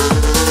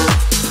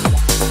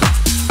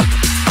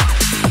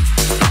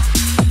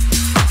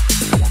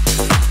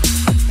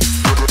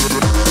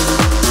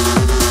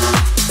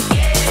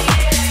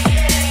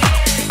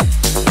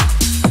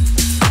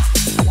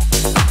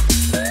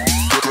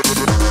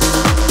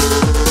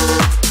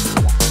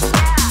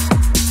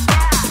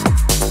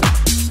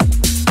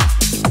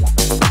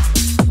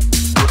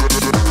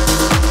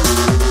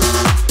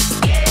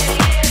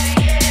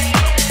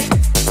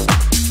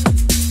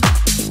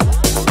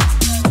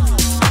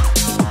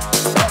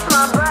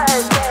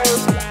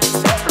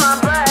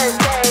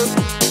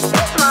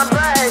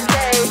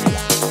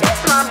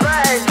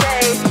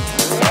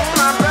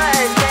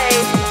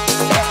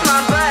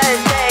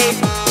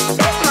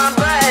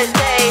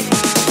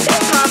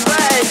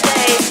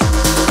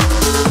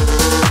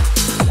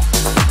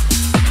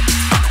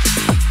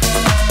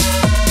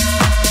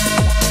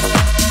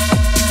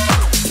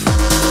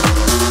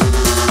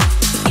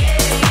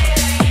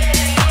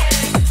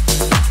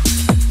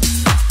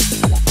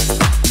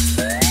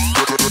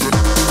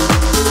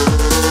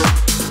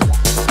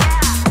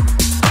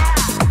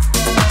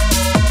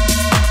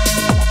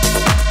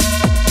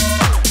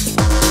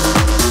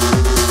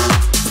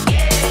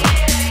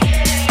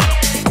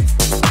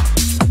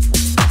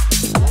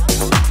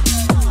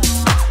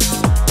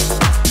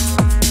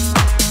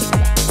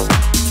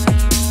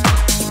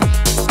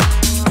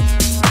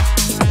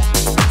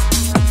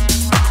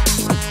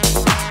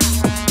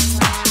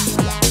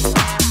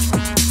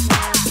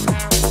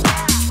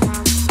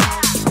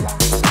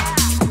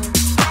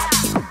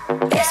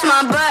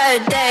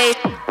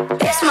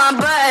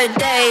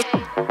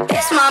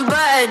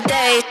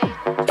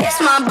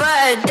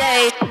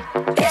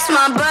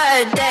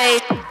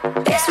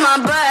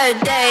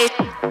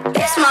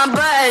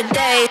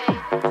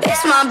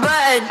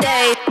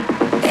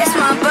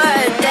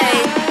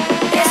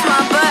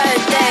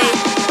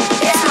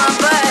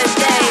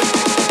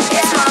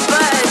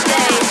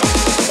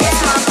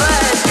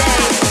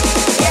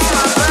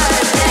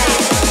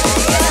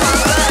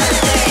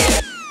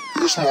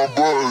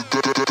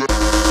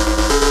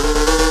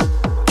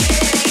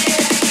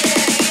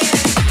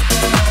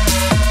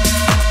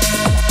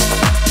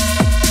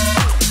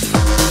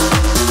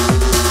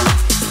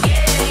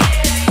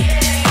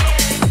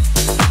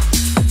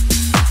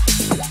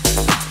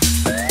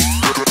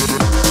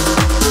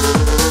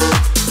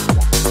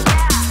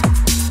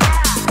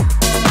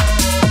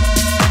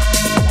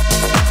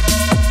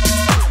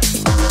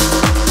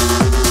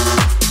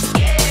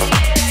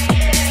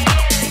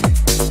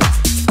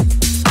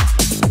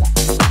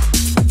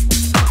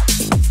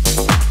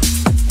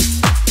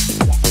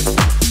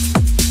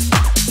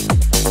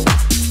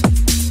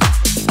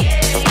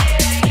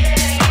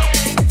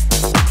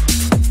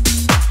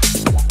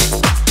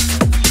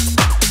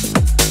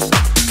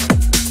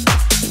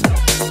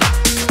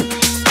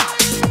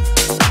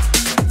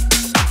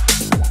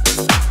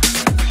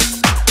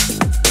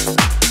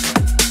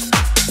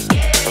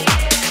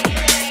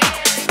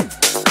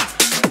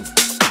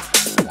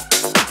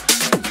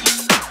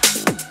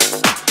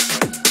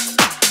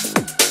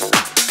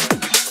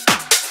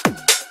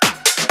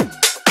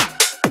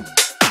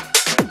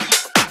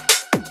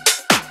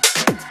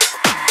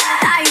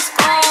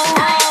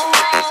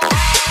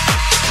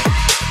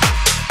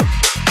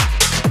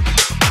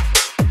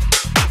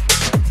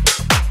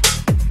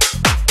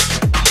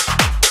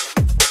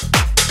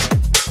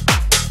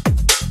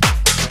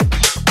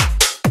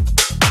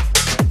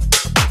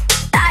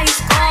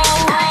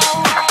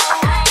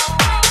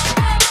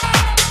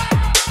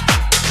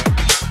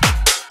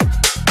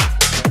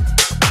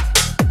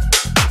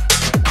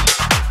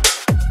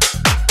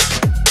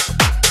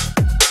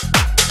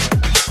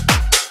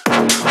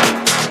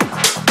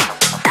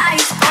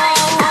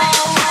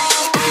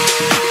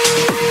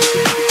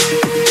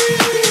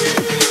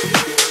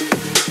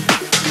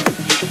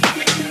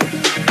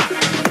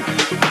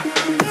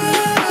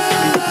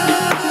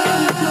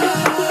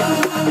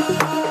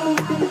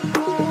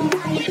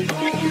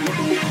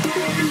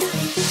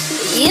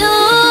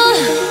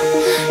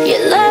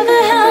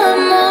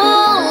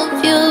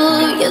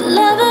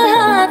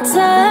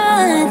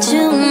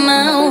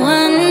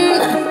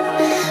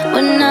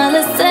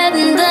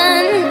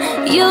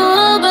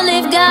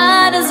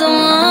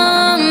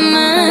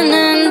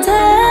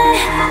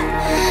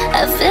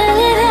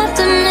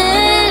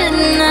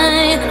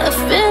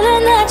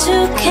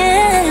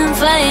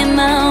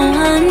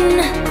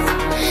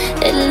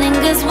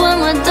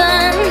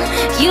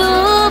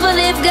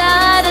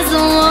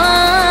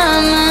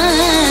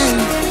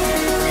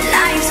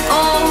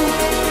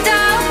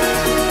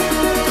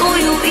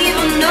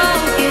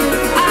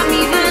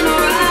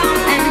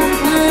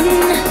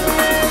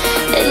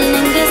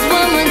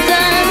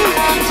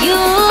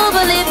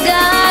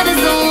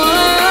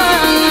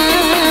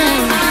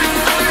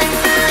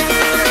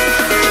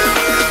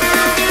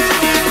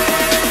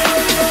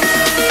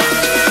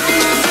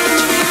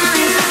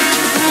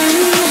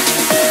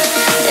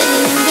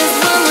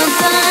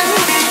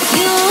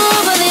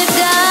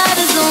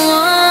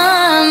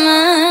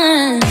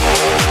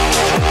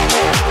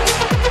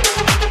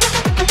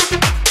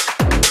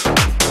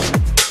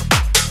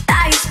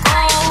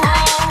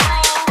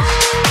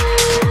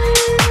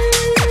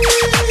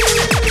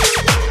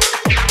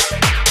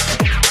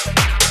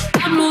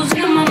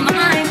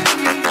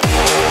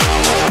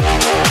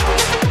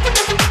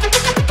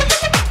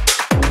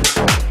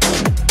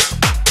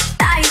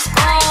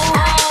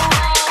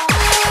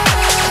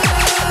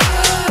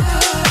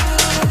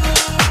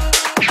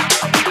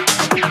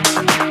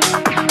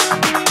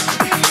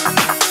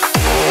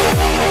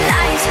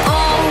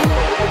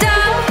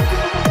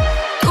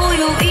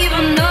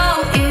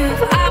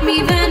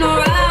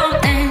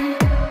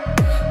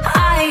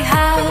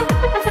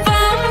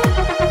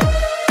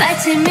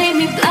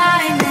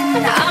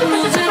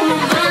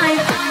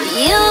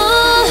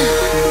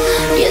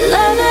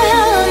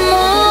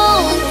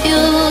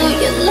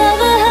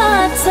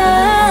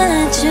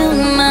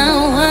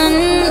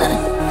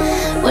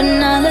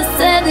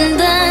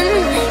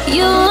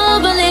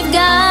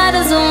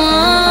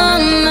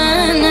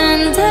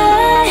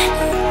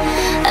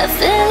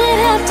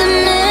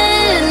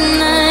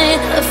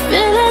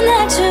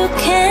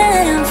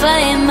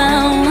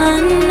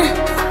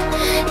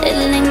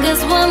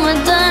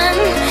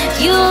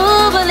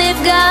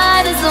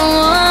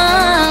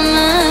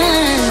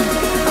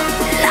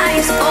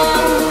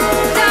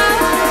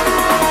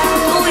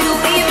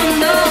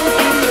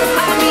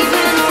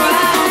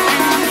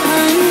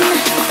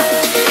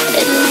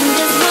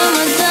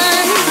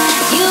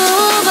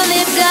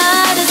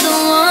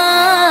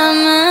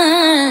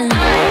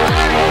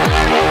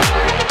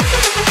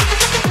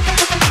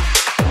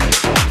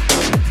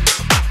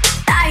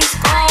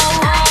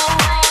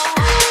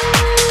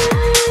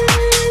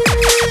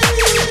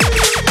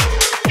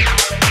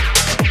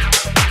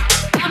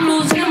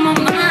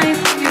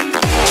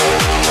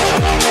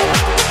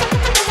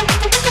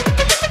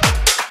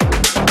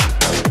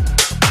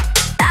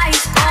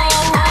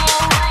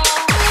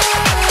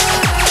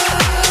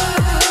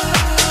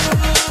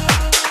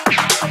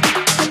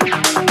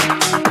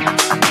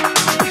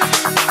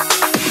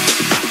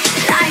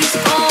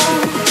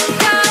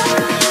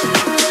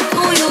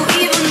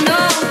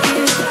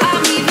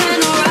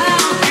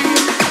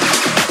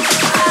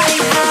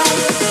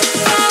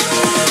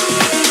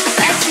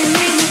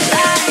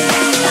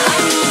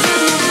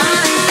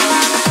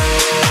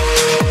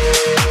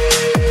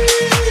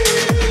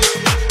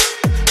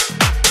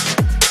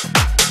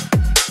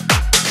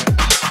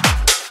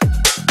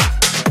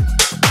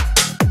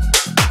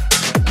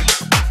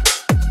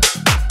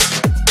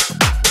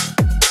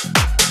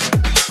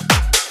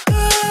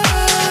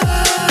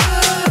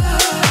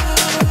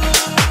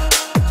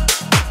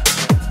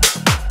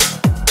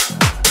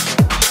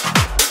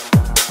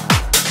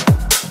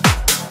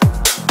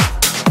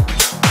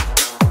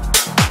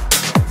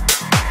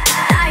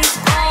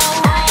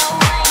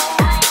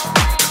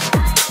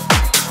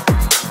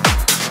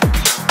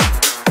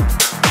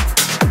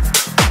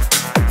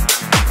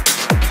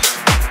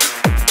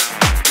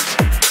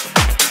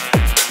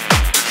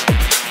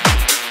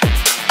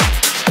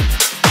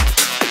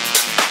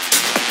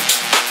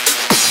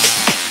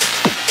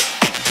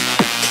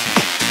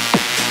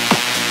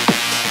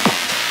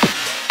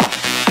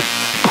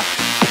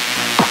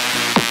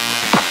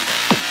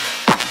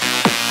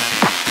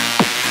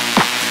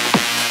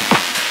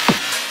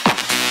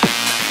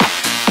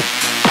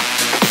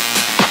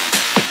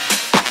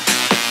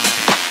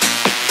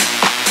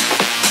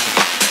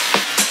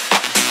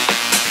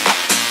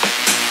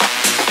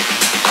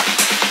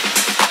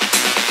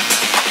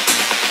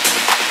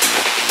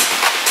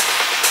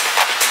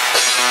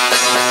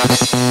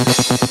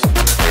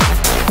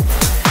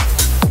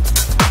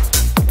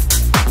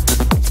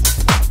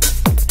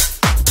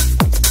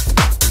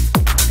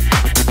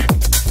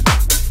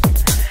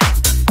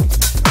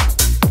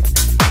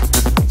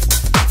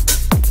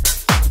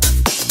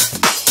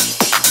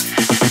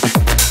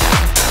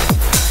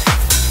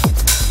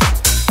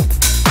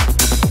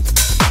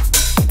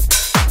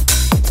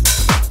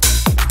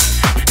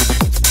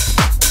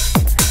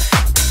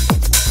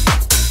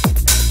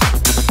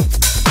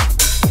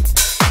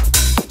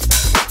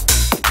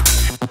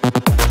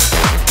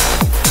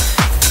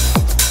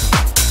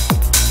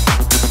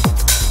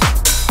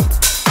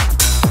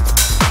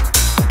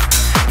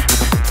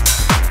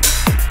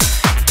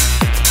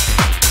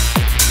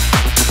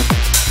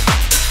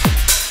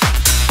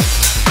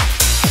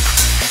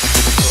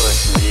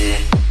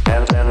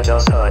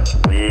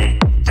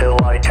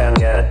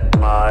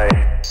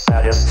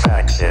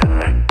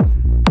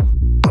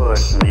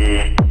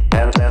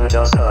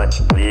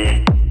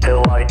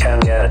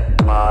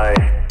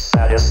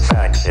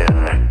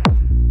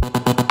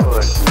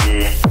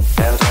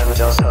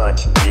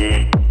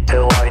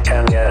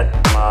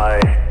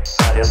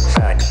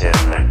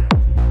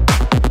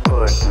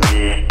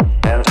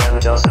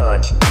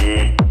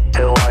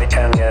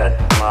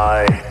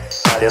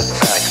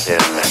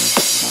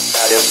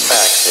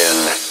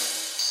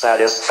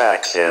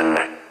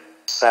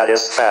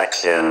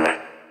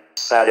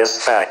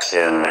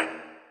 Satisfaction.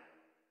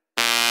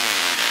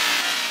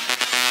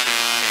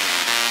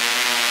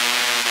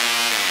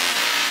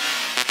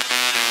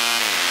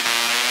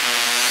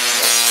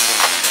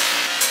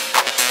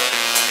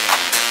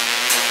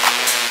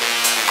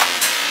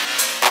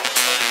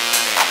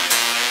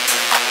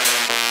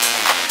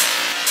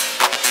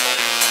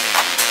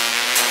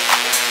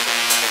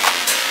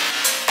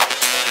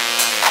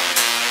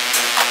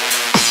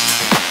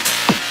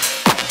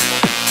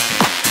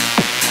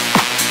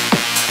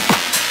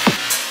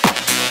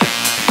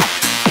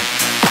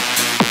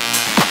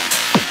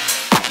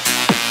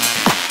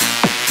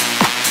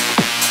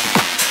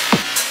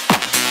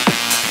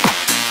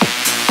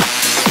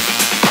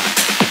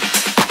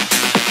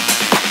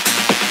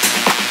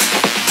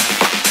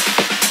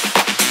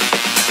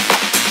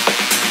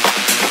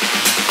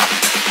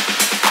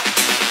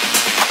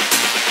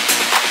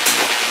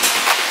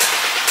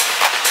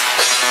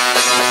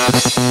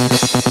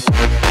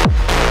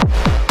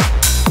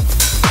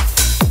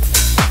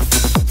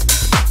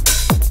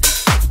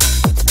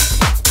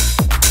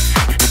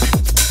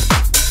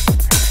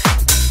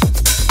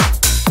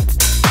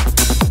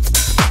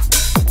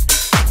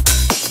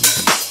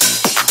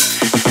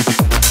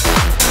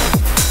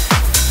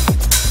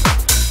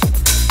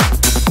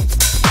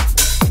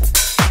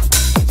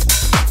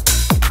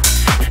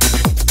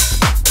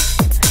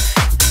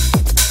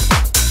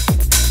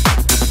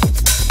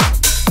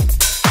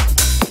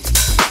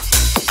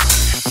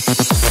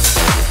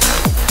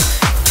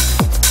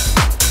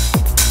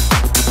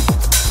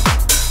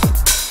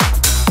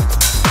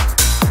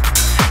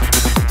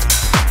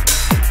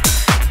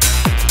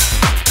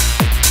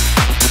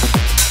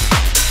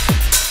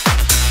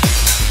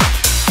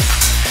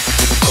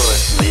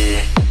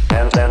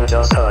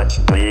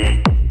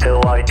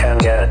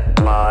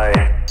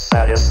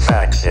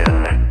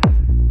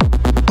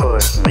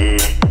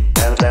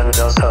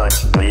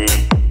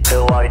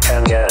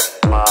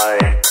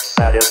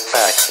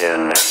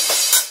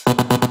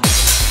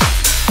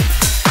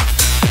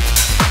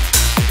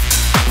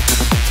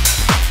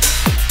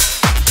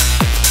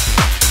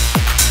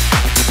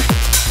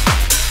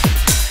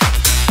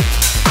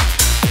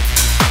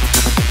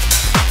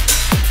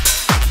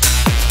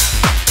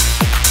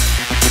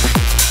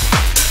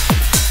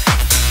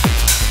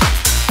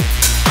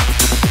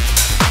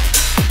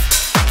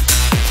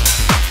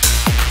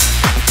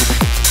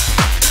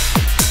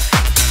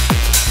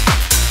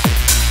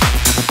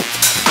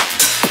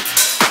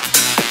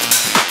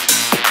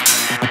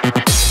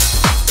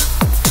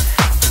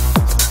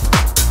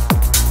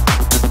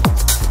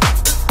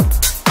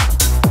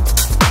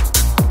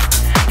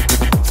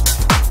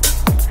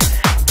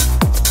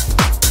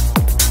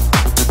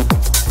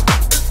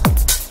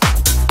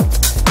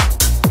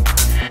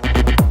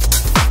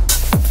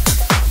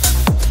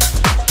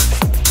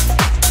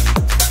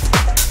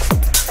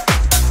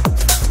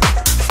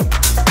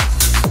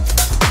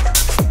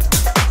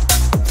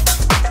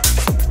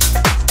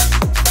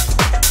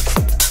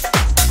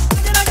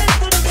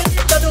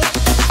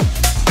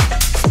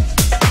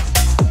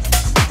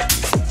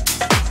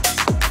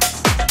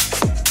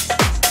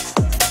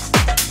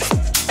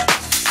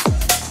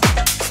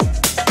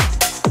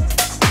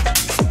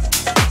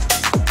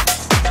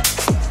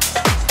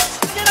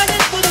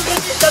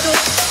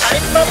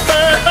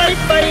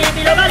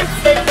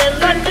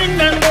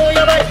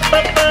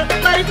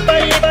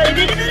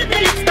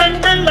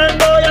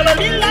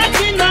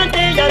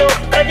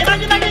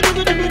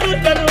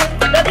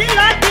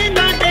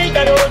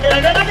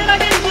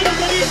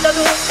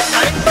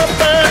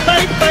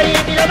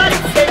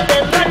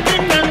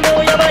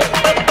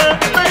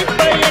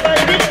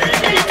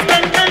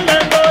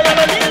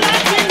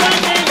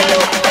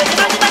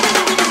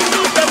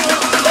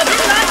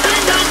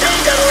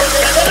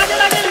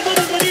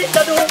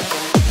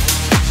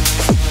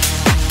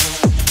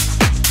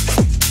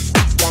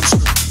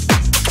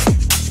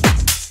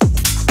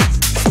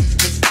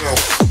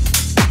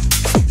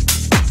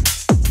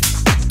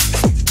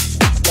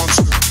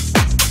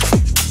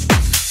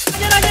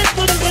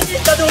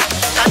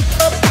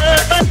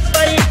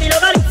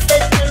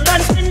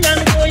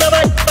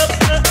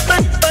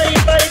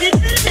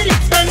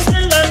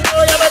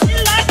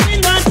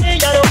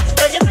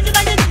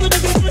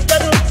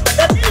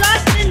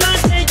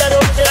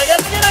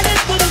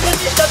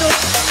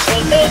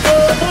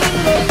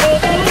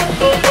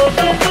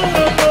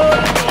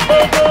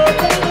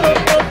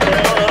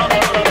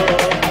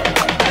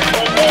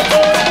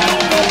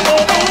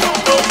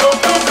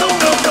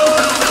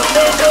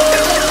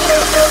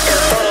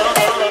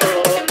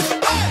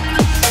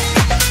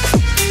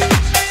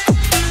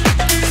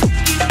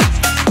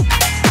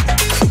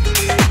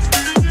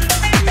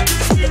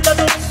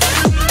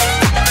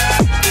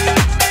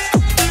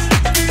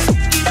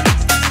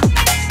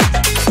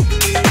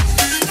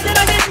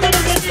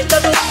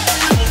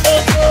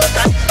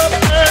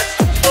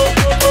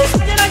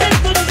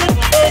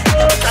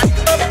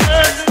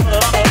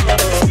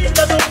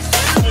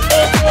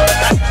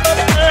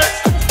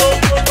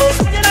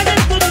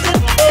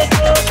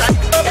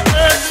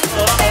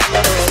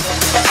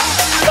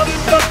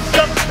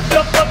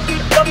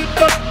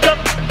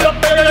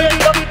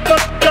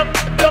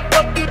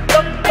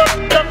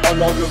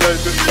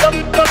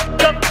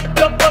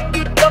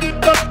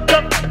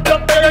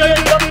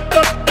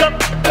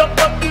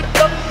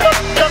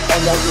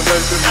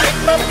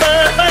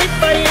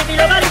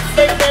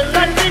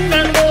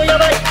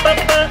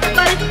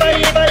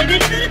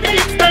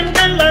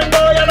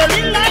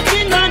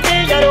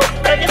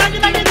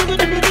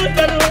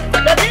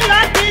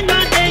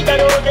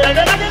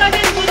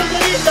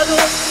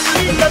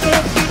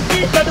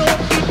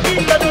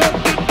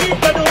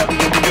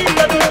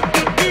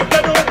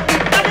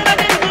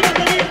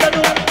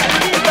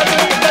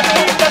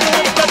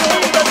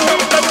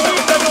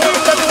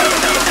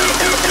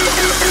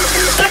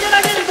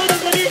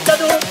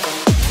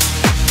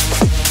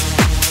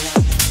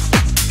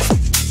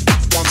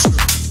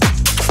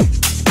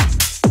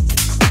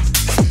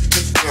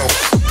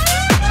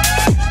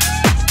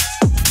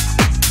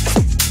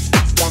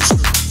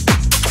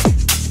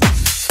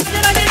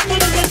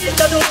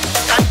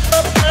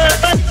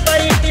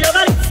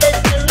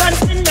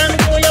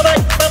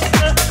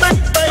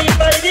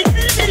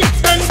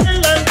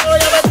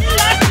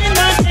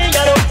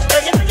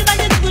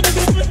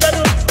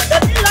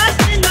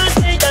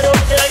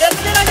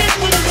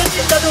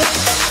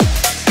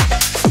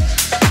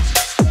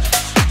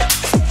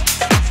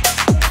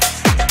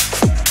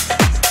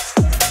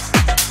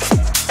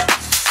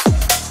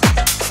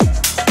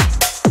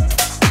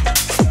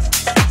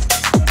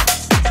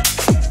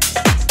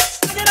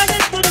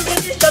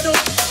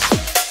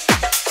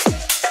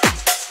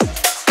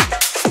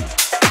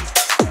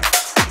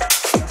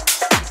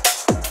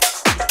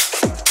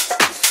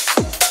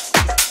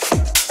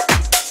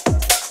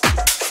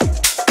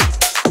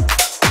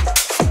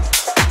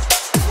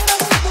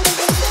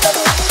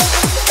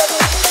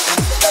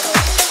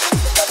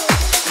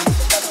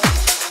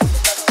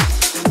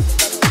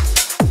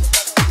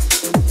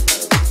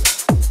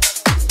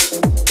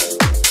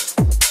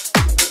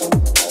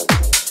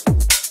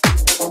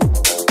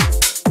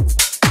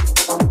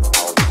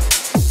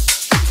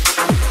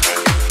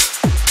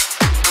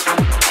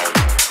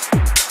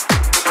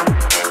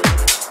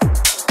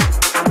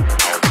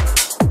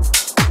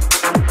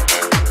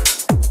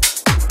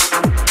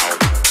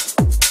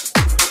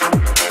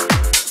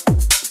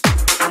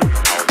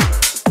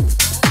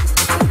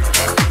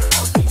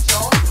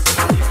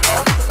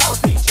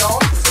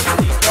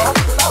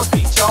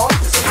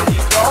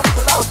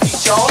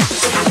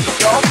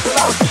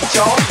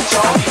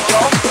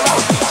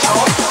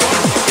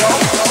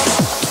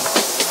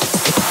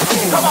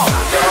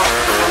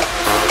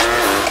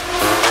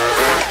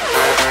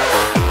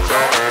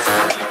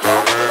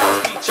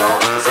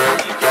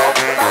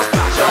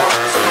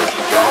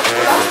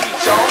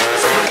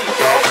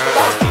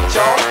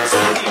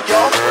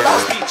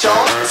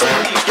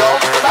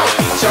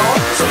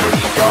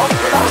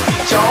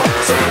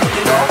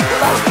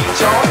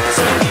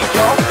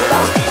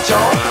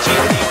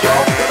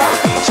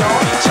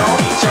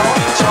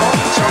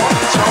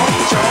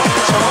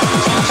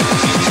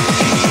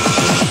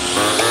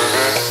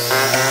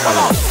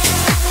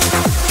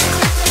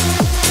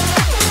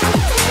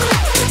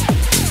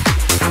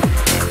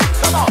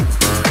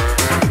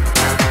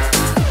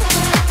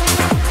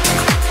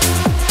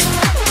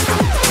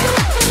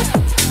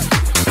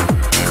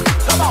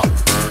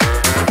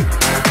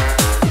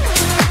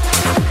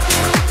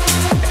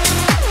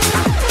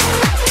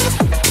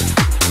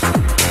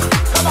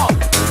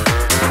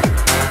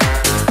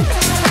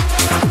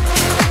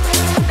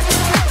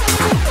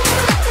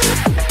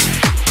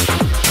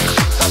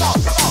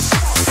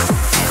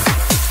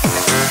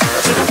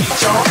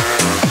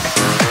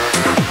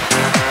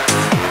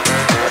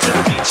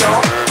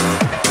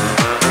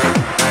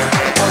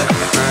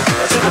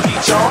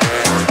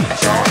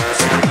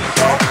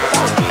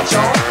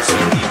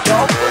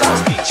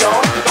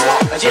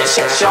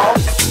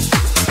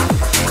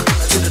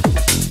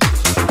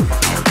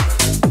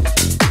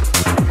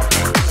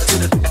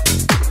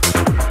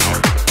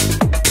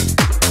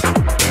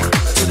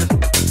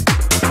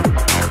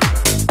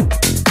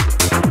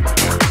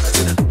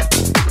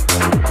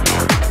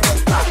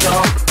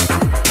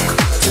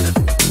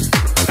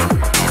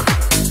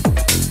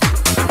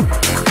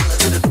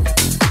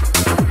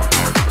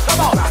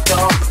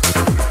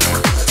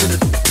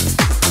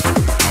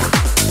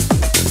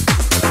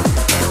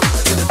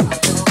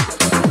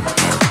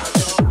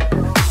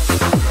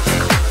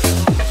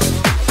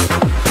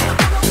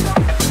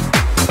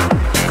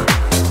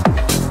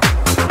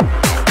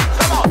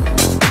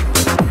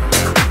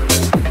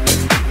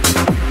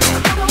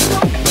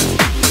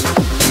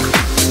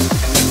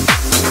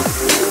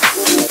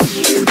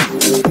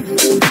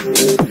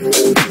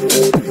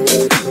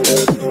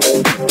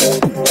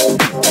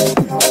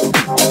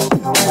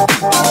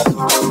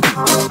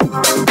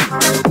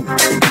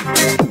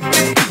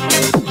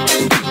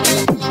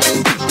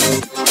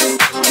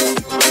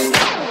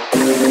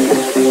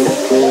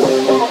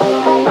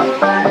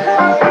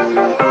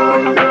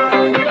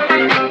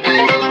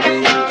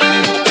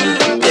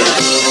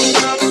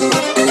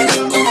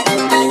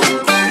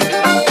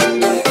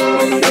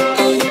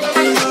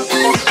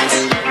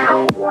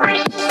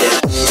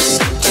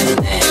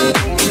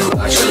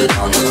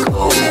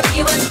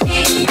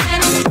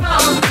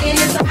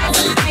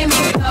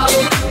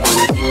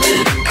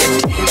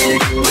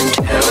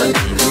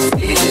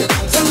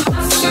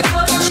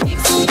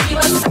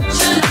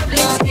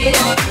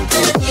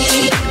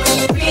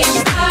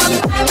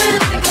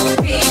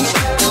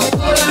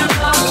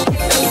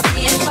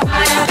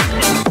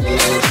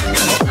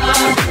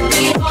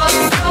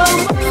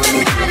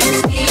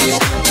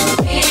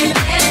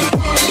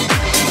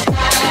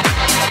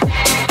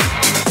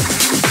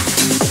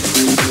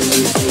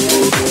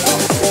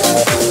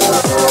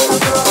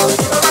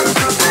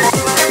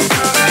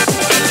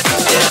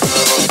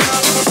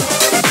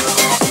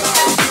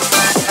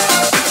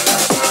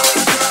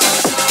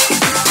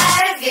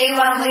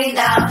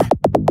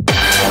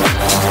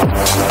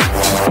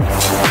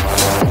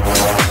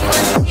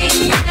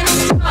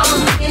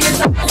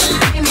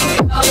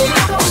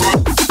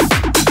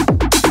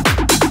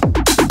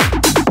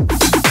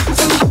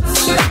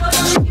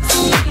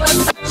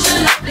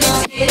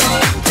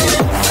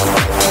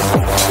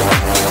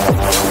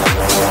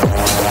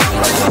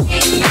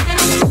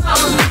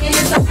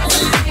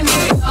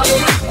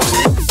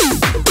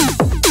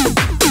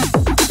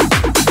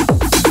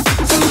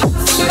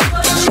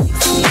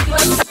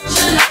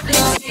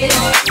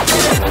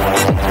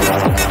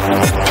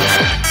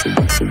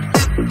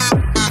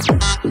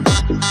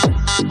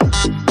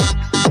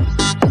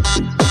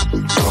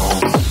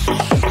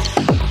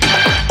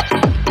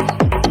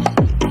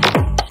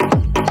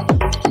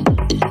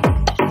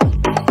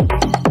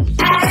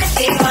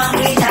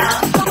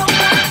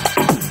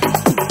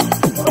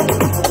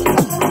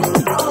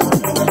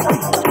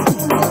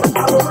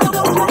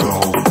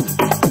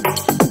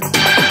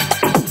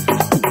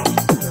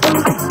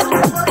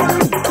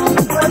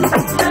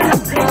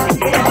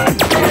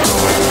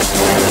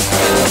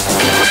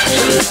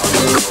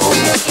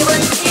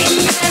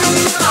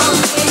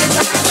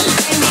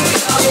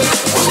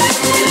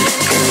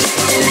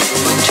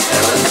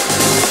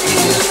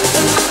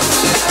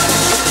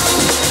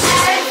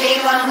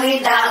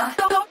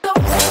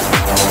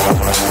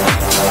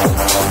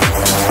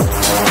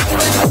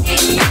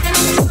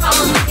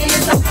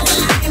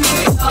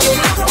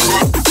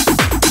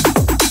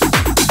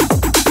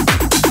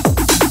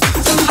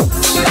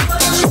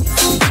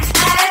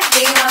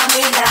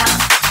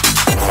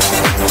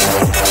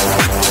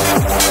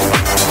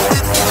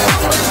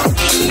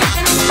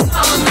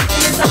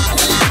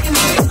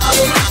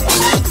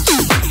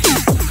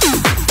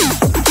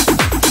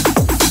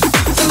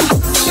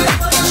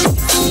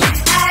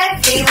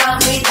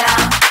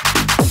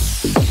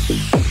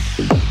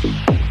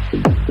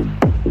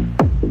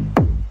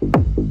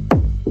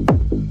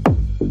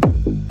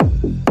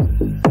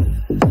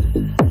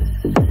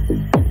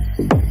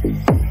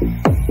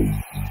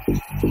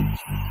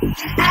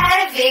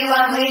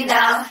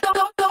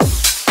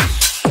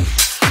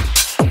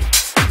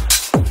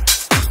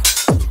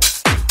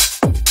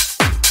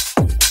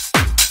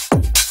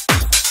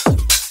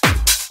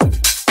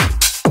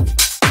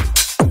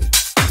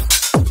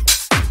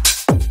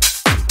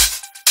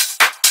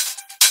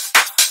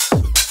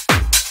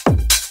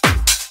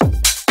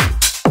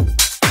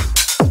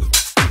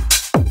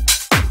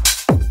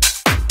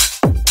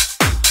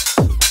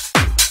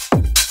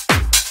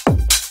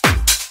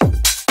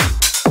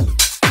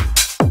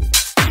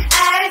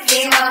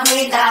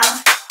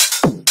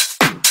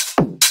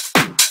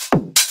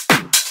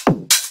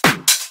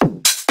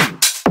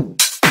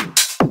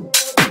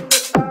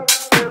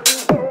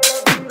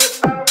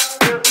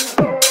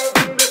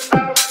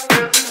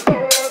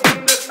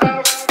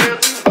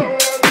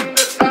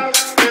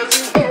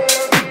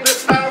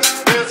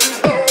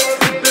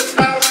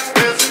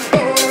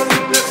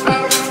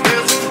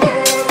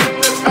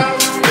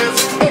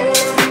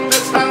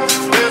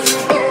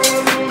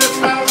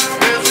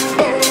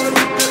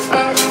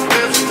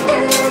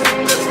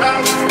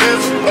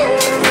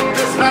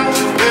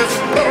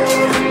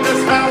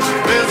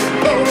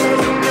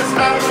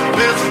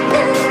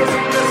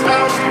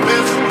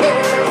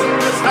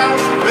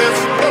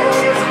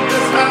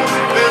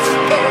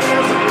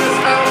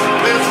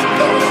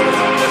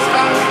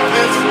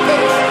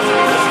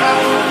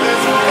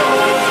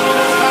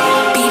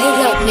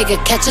 Nigga,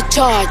 catch a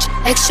charge,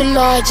 extra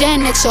large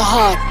and extra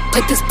hard.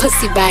 Put this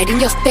pussy right in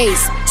your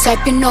face,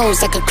 swipe your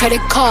nose like a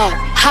credit card.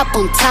 Hop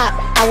on top,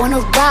 I wanna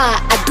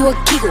ride, I do a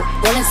giggle,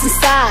 rolling some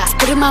sides.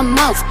 Spit in my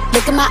mouth,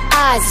 look in my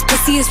eyes, this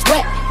pussy is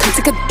wet, come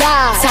take a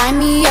dive. Tie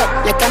me up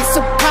like I'm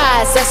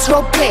surprised, that's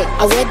roleplay,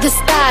 I wear the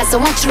stars. I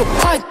want you to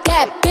park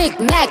that Big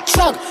Mac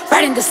truck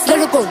right in this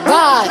little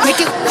garage. Make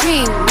it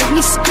cream, make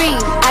me scream,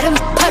 out in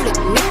public,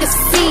 make a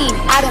scene.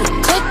 I don't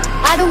cook,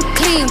 I don't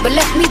clean, but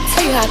let me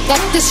tell you I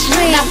got this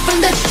ring. Now from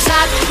the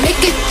top,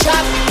 make it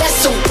drop,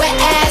 that's a wet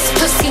ass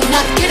pussy.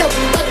 Now get a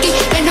bucket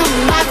and a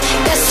mop,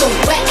 that's a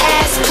wet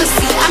ass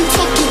pussy. I'm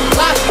talking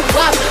wop,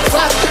 wop,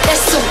 wop,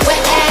 that's a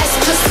wet ass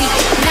pussy.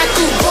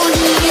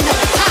 Macaroni in a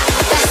pot,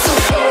 that's a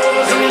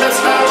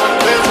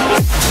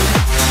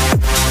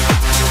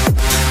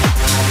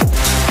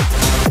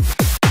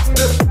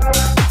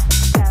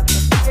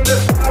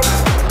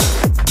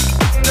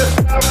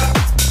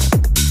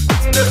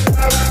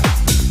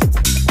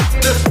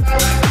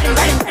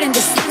right in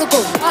this little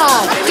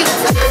garage.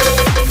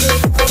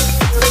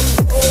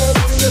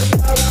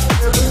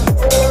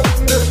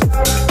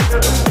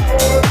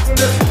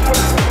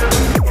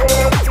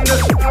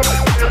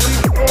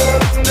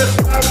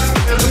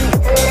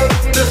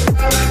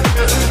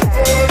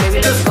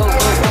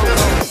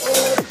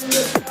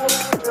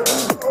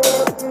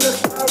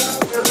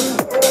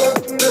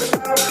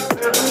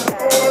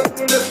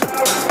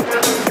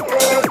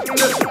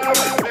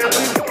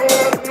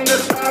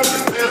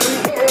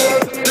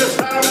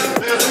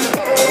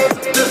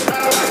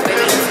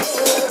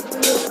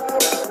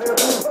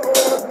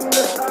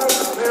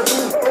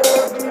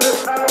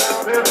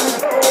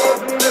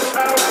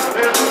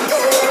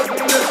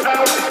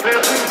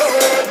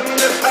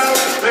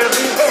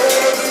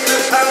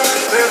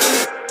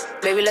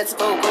 Baby, let's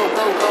go, go,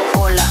 go, go.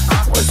 Hola,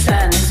 what's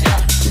happening?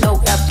 No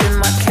cap in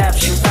my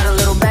caption. Got a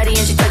little baddie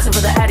and she texting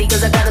for the addy,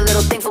 cause I got a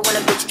little thing for when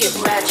a bitch get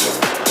ratchet.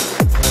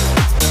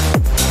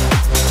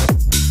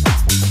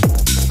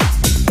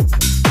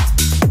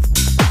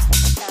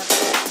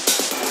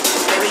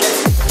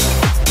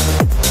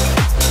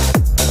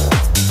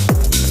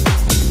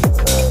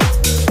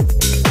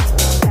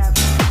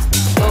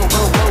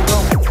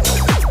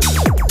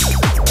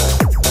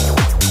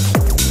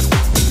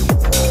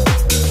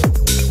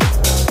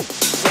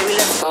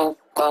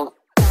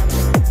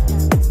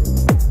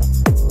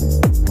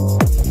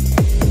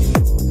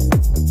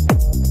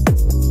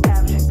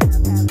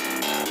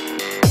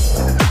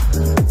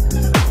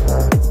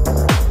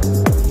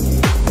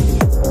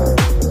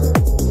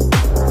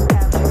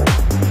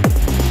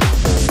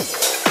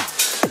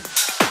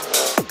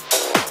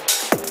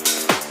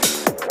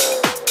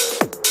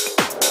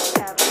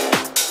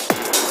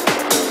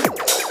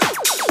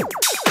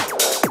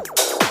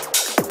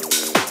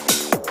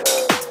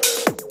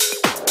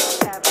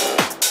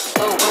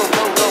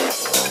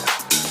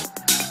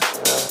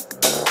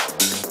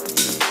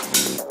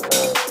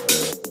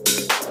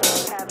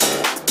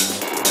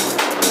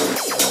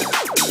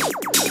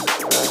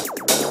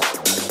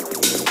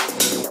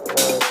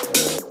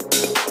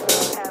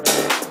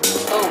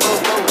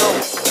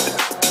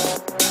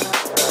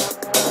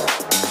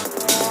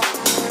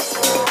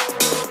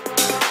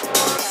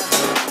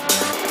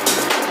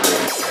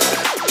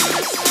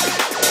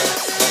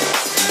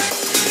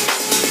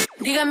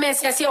 Dígame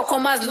si así ojo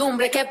más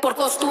lumbre que por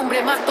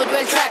costumbre mato yo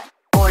el track.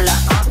 Hola,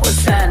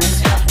 what's happening?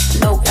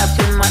 No cap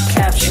in my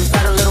caption.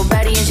 Got a little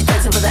baddie and she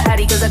texting for the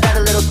addy, cause I got a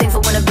little thing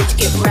for when a bitch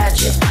get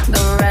ratchet. The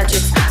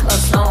ratchet,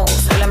 los no.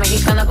 Soy la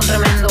mexicana con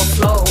tremendo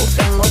flow.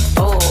 Tengo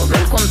todo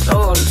el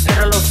control,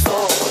 cierra los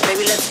ojos.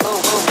 Baby, let's go,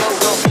 go, go,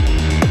 go.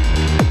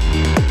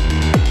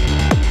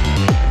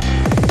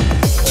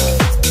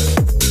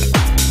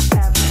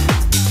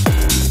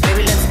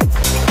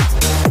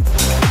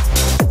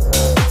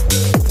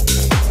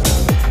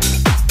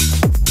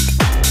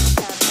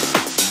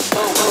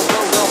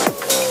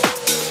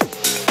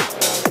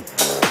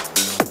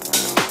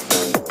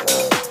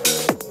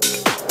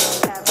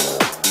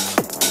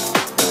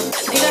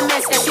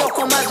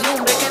 Más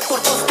lumbre que por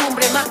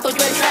costumbre mato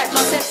yo el track, no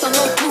acepto,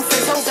 no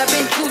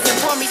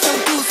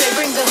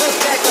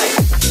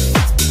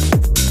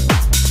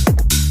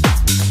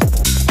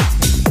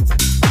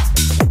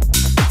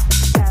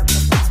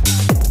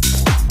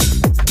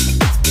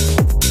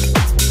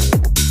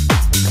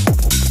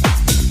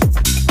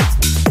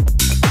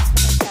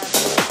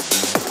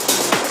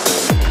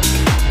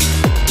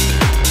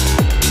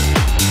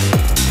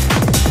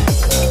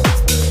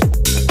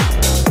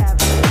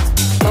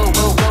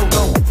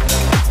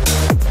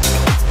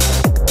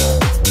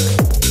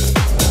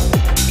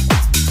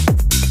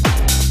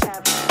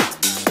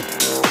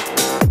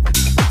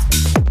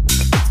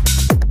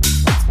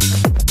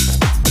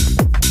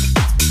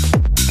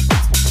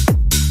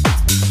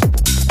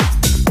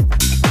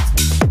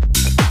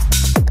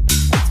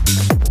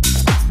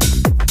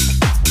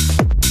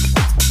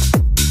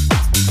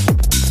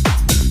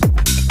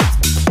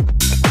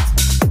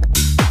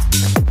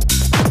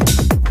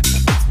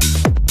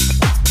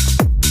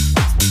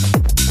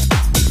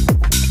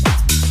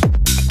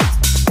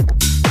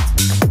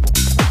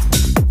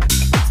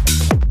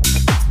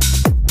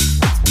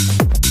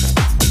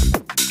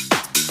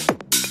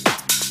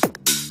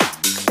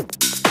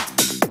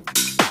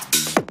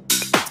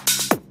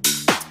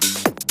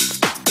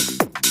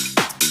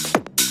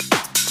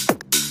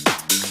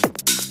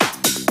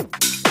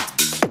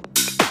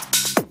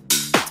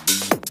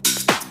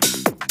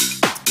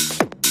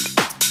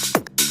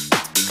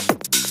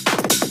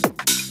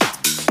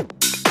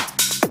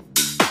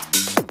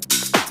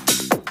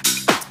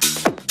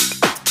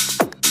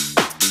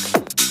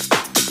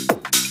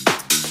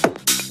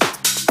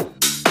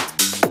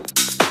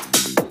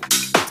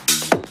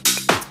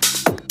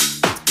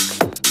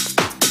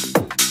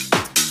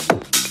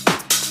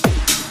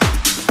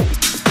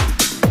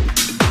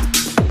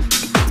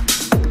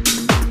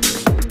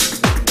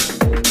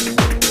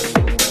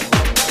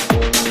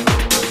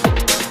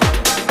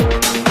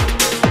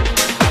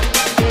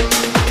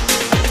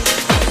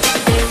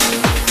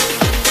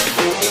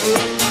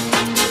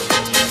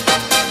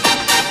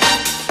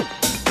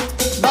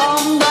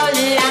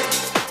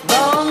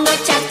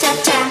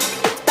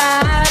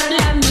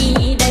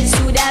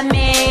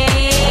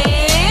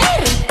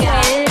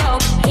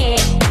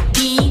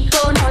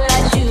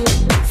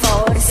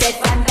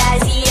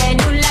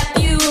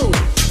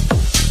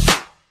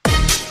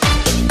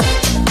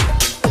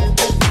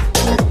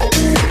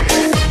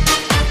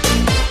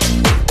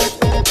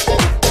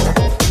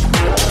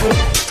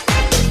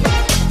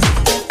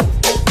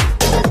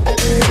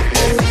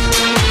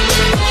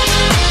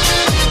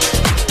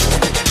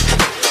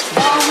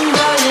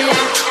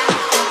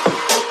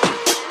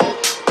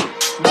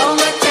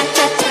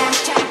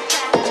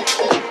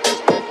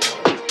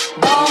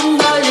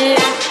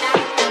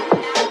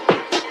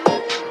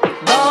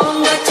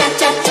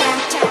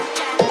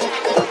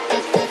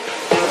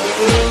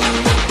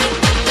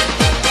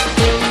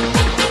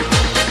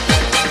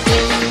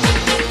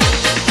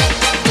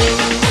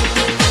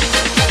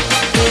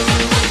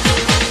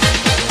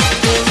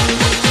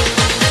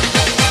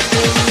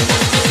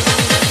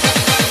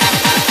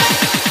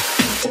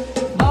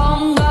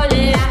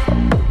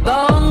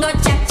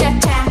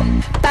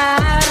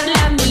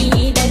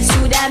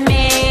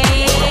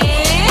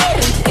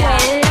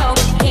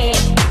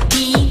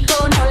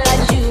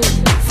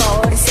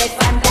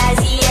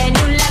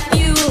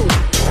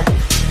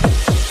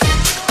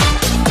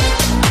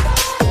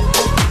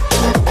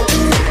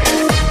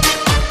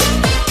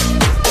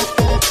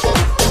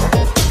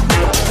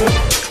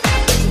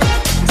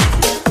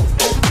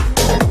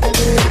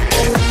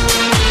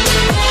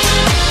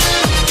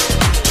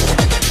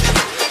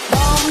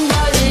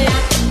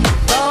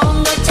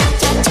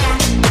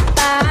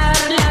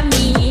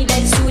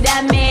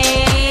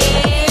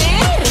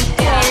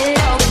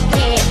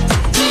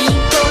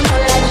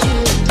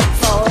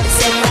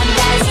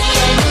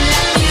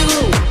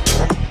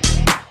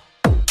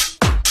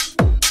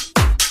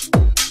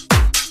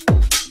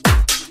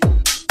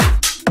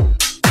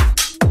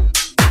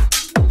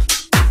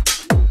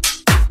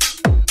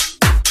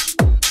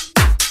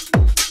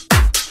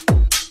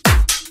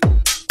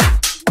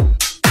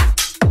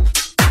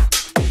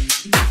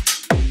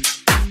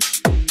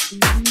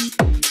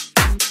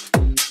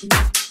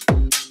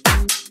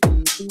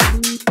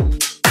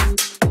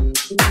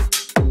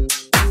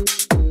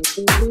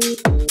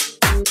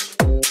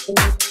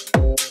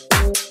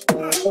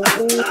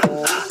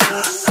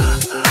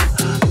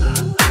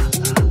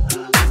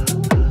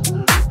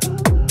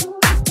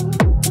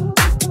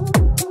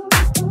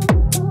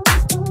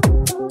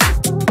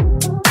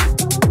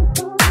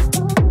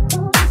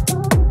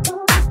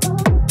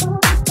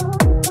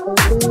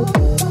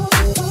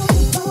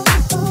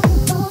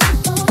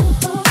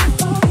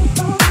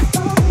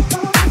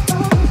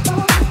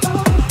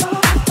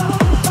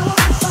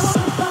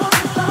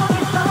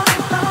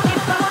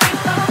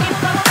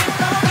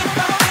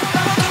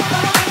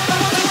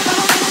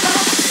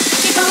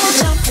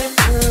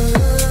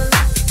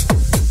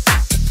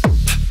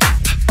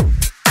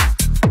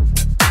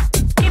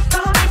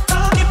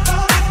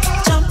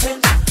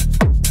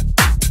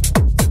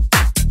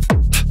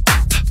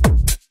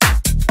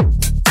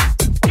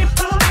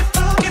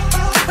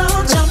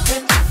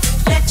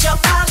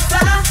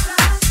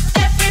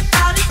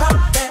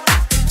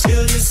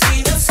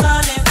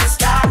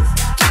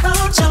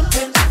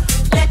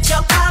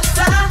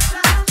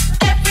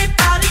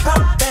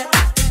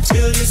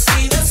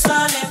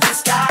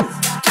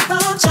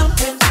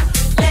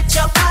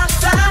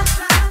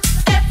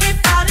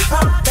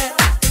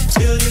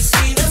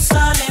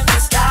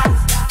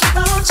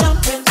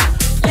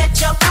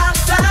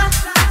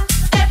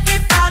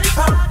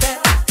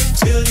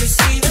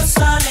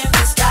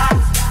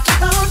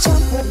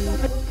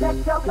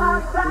Let your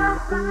body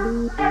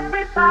fly,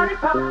 everybody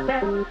pump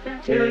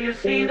it till you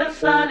see the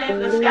sun in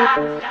the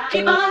sky.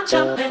 Keep on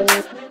jumping,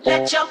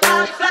 let your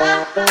body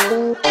fly,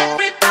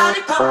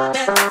 everybody pump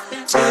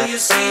it till you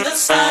see the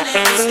sun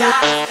in the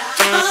sky.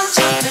 Keep on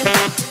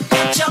jumping,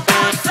 let your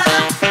body fly,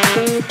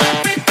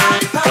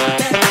 everybody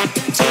pump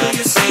it till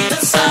you see the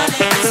sun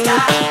in the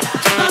sky.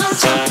 Keep on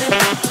jumping,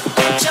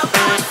 let your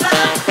body fly,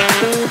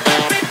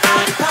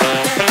 everybody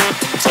pump it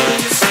till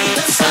you see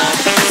the sun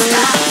in the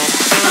sky.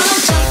 Keep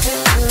on jumping.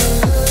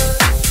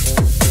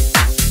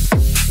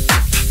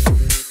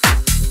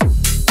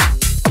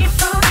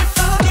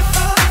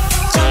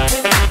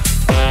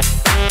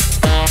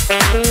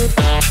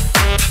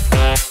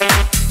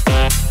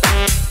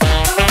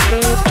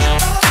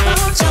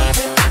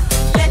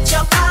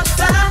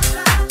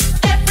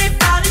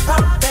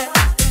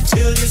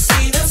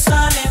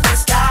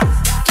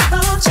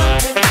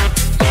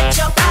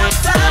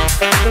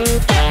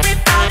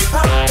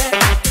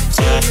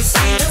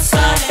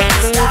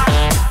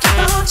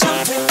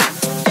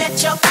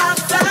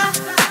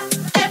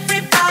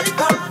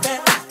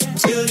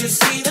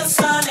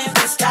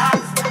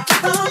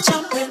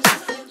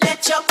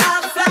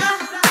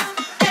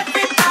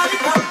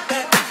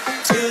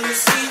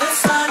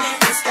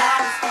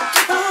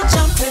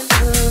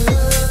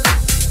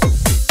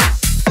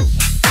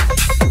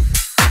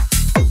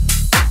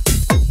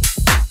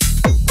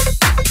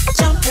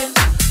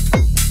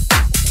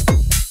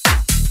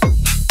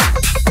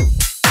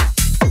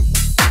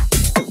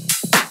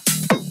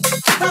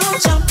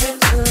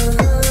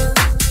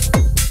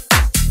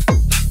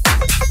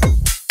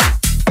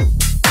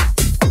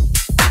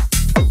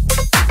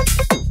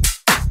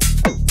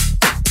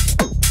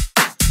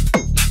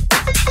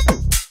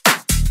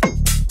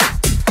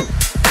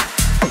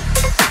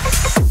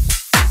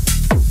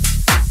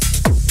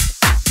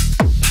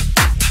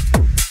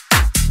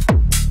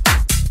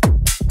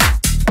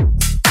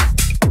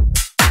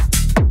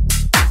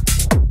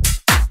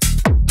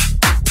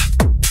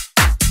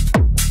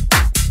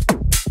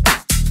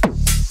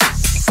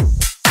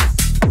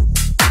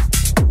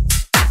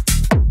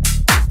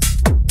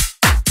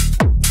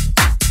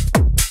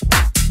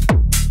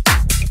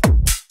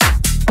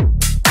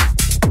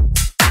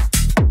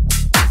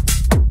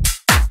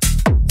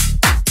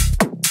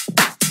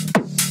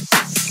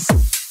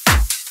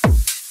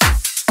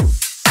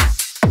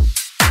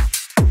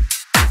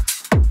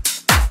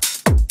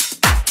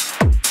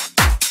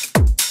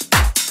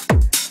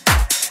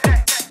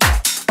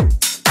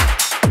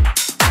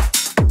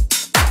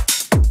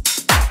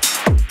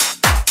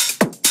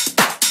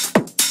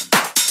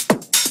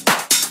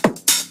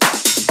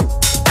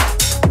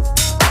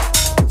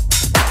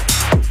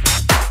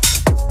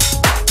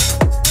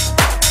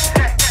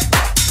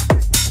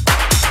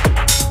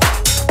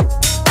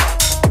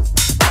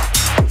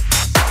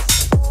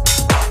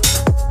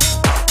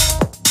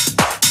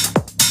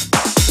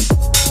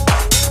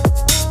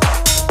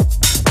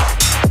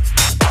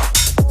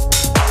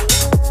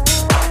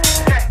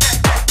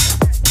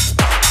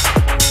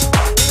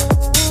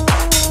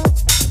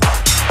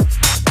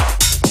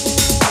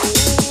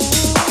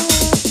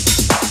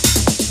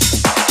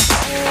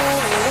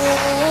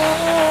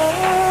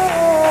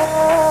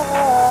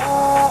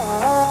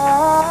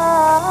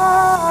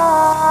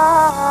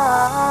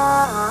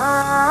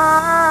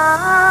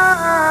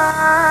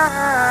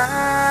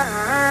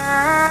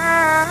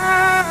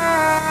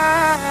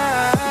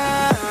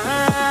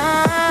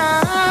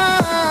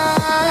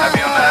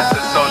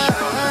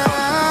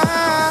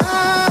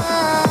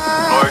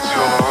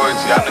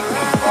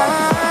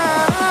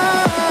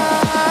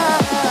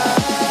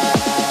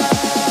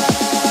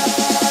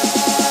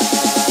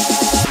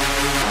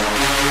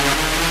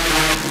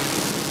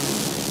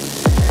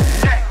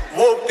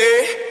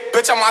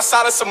 I'm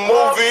outside of some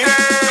movie.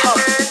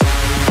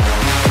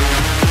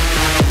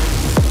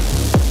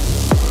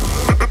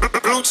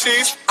 Blue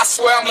cheese, I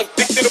swear I'm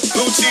addicted to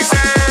blue cheese.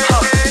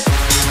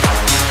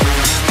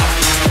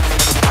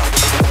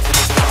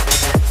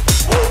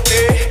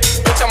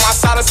 Bitch, I'm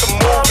outside of some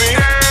movie.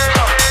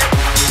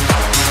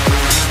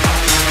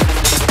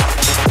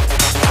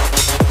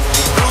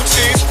 Blue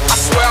cheese, I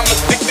swear I'm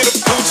addicted to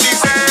blue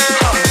cheese.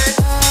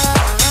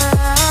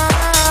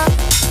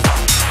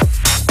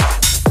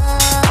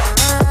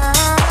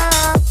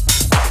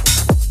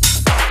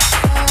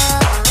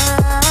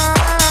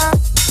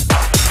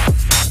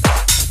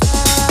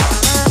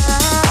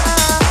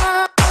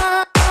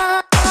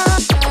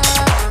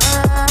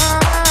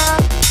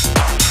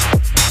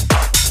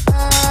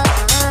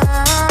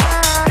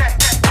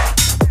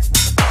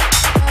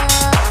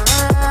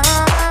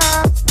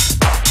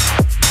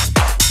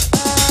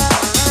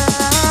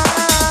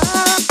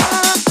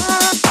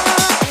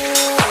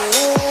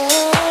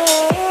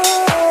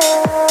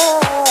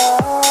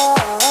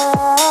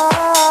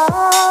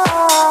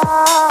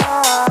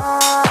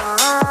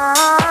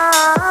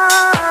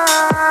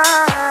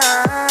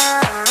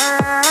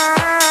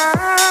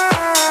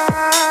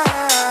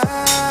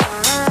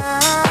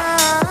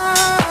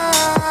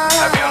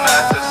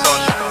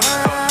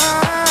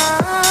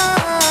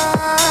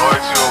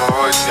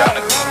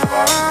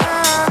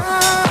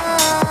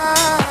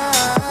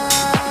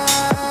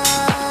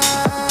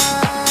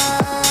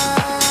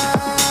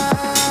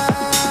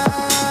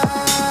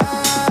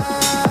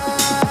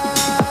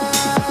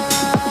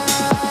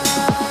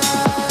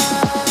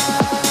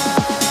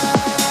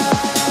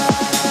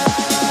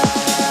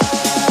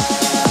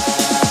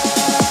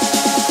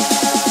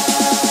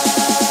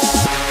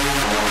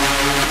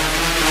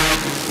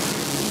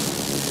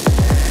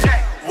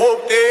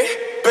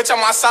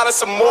 outside of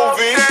some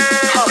movie.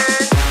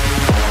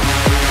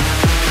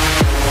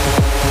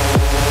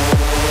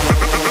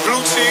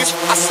 Blue cheese,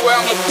 I swear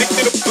I'm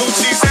addicted to blue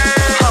cheese.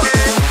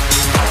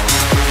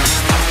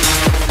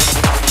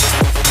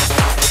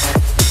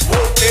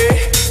 Whoop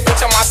it,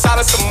 bitch, I'm outside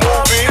of some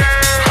movie.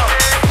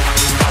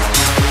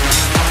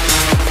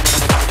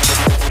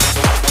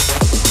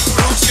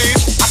 Blue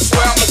cheese, I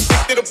swear I'm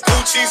addicted to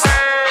blue cheese.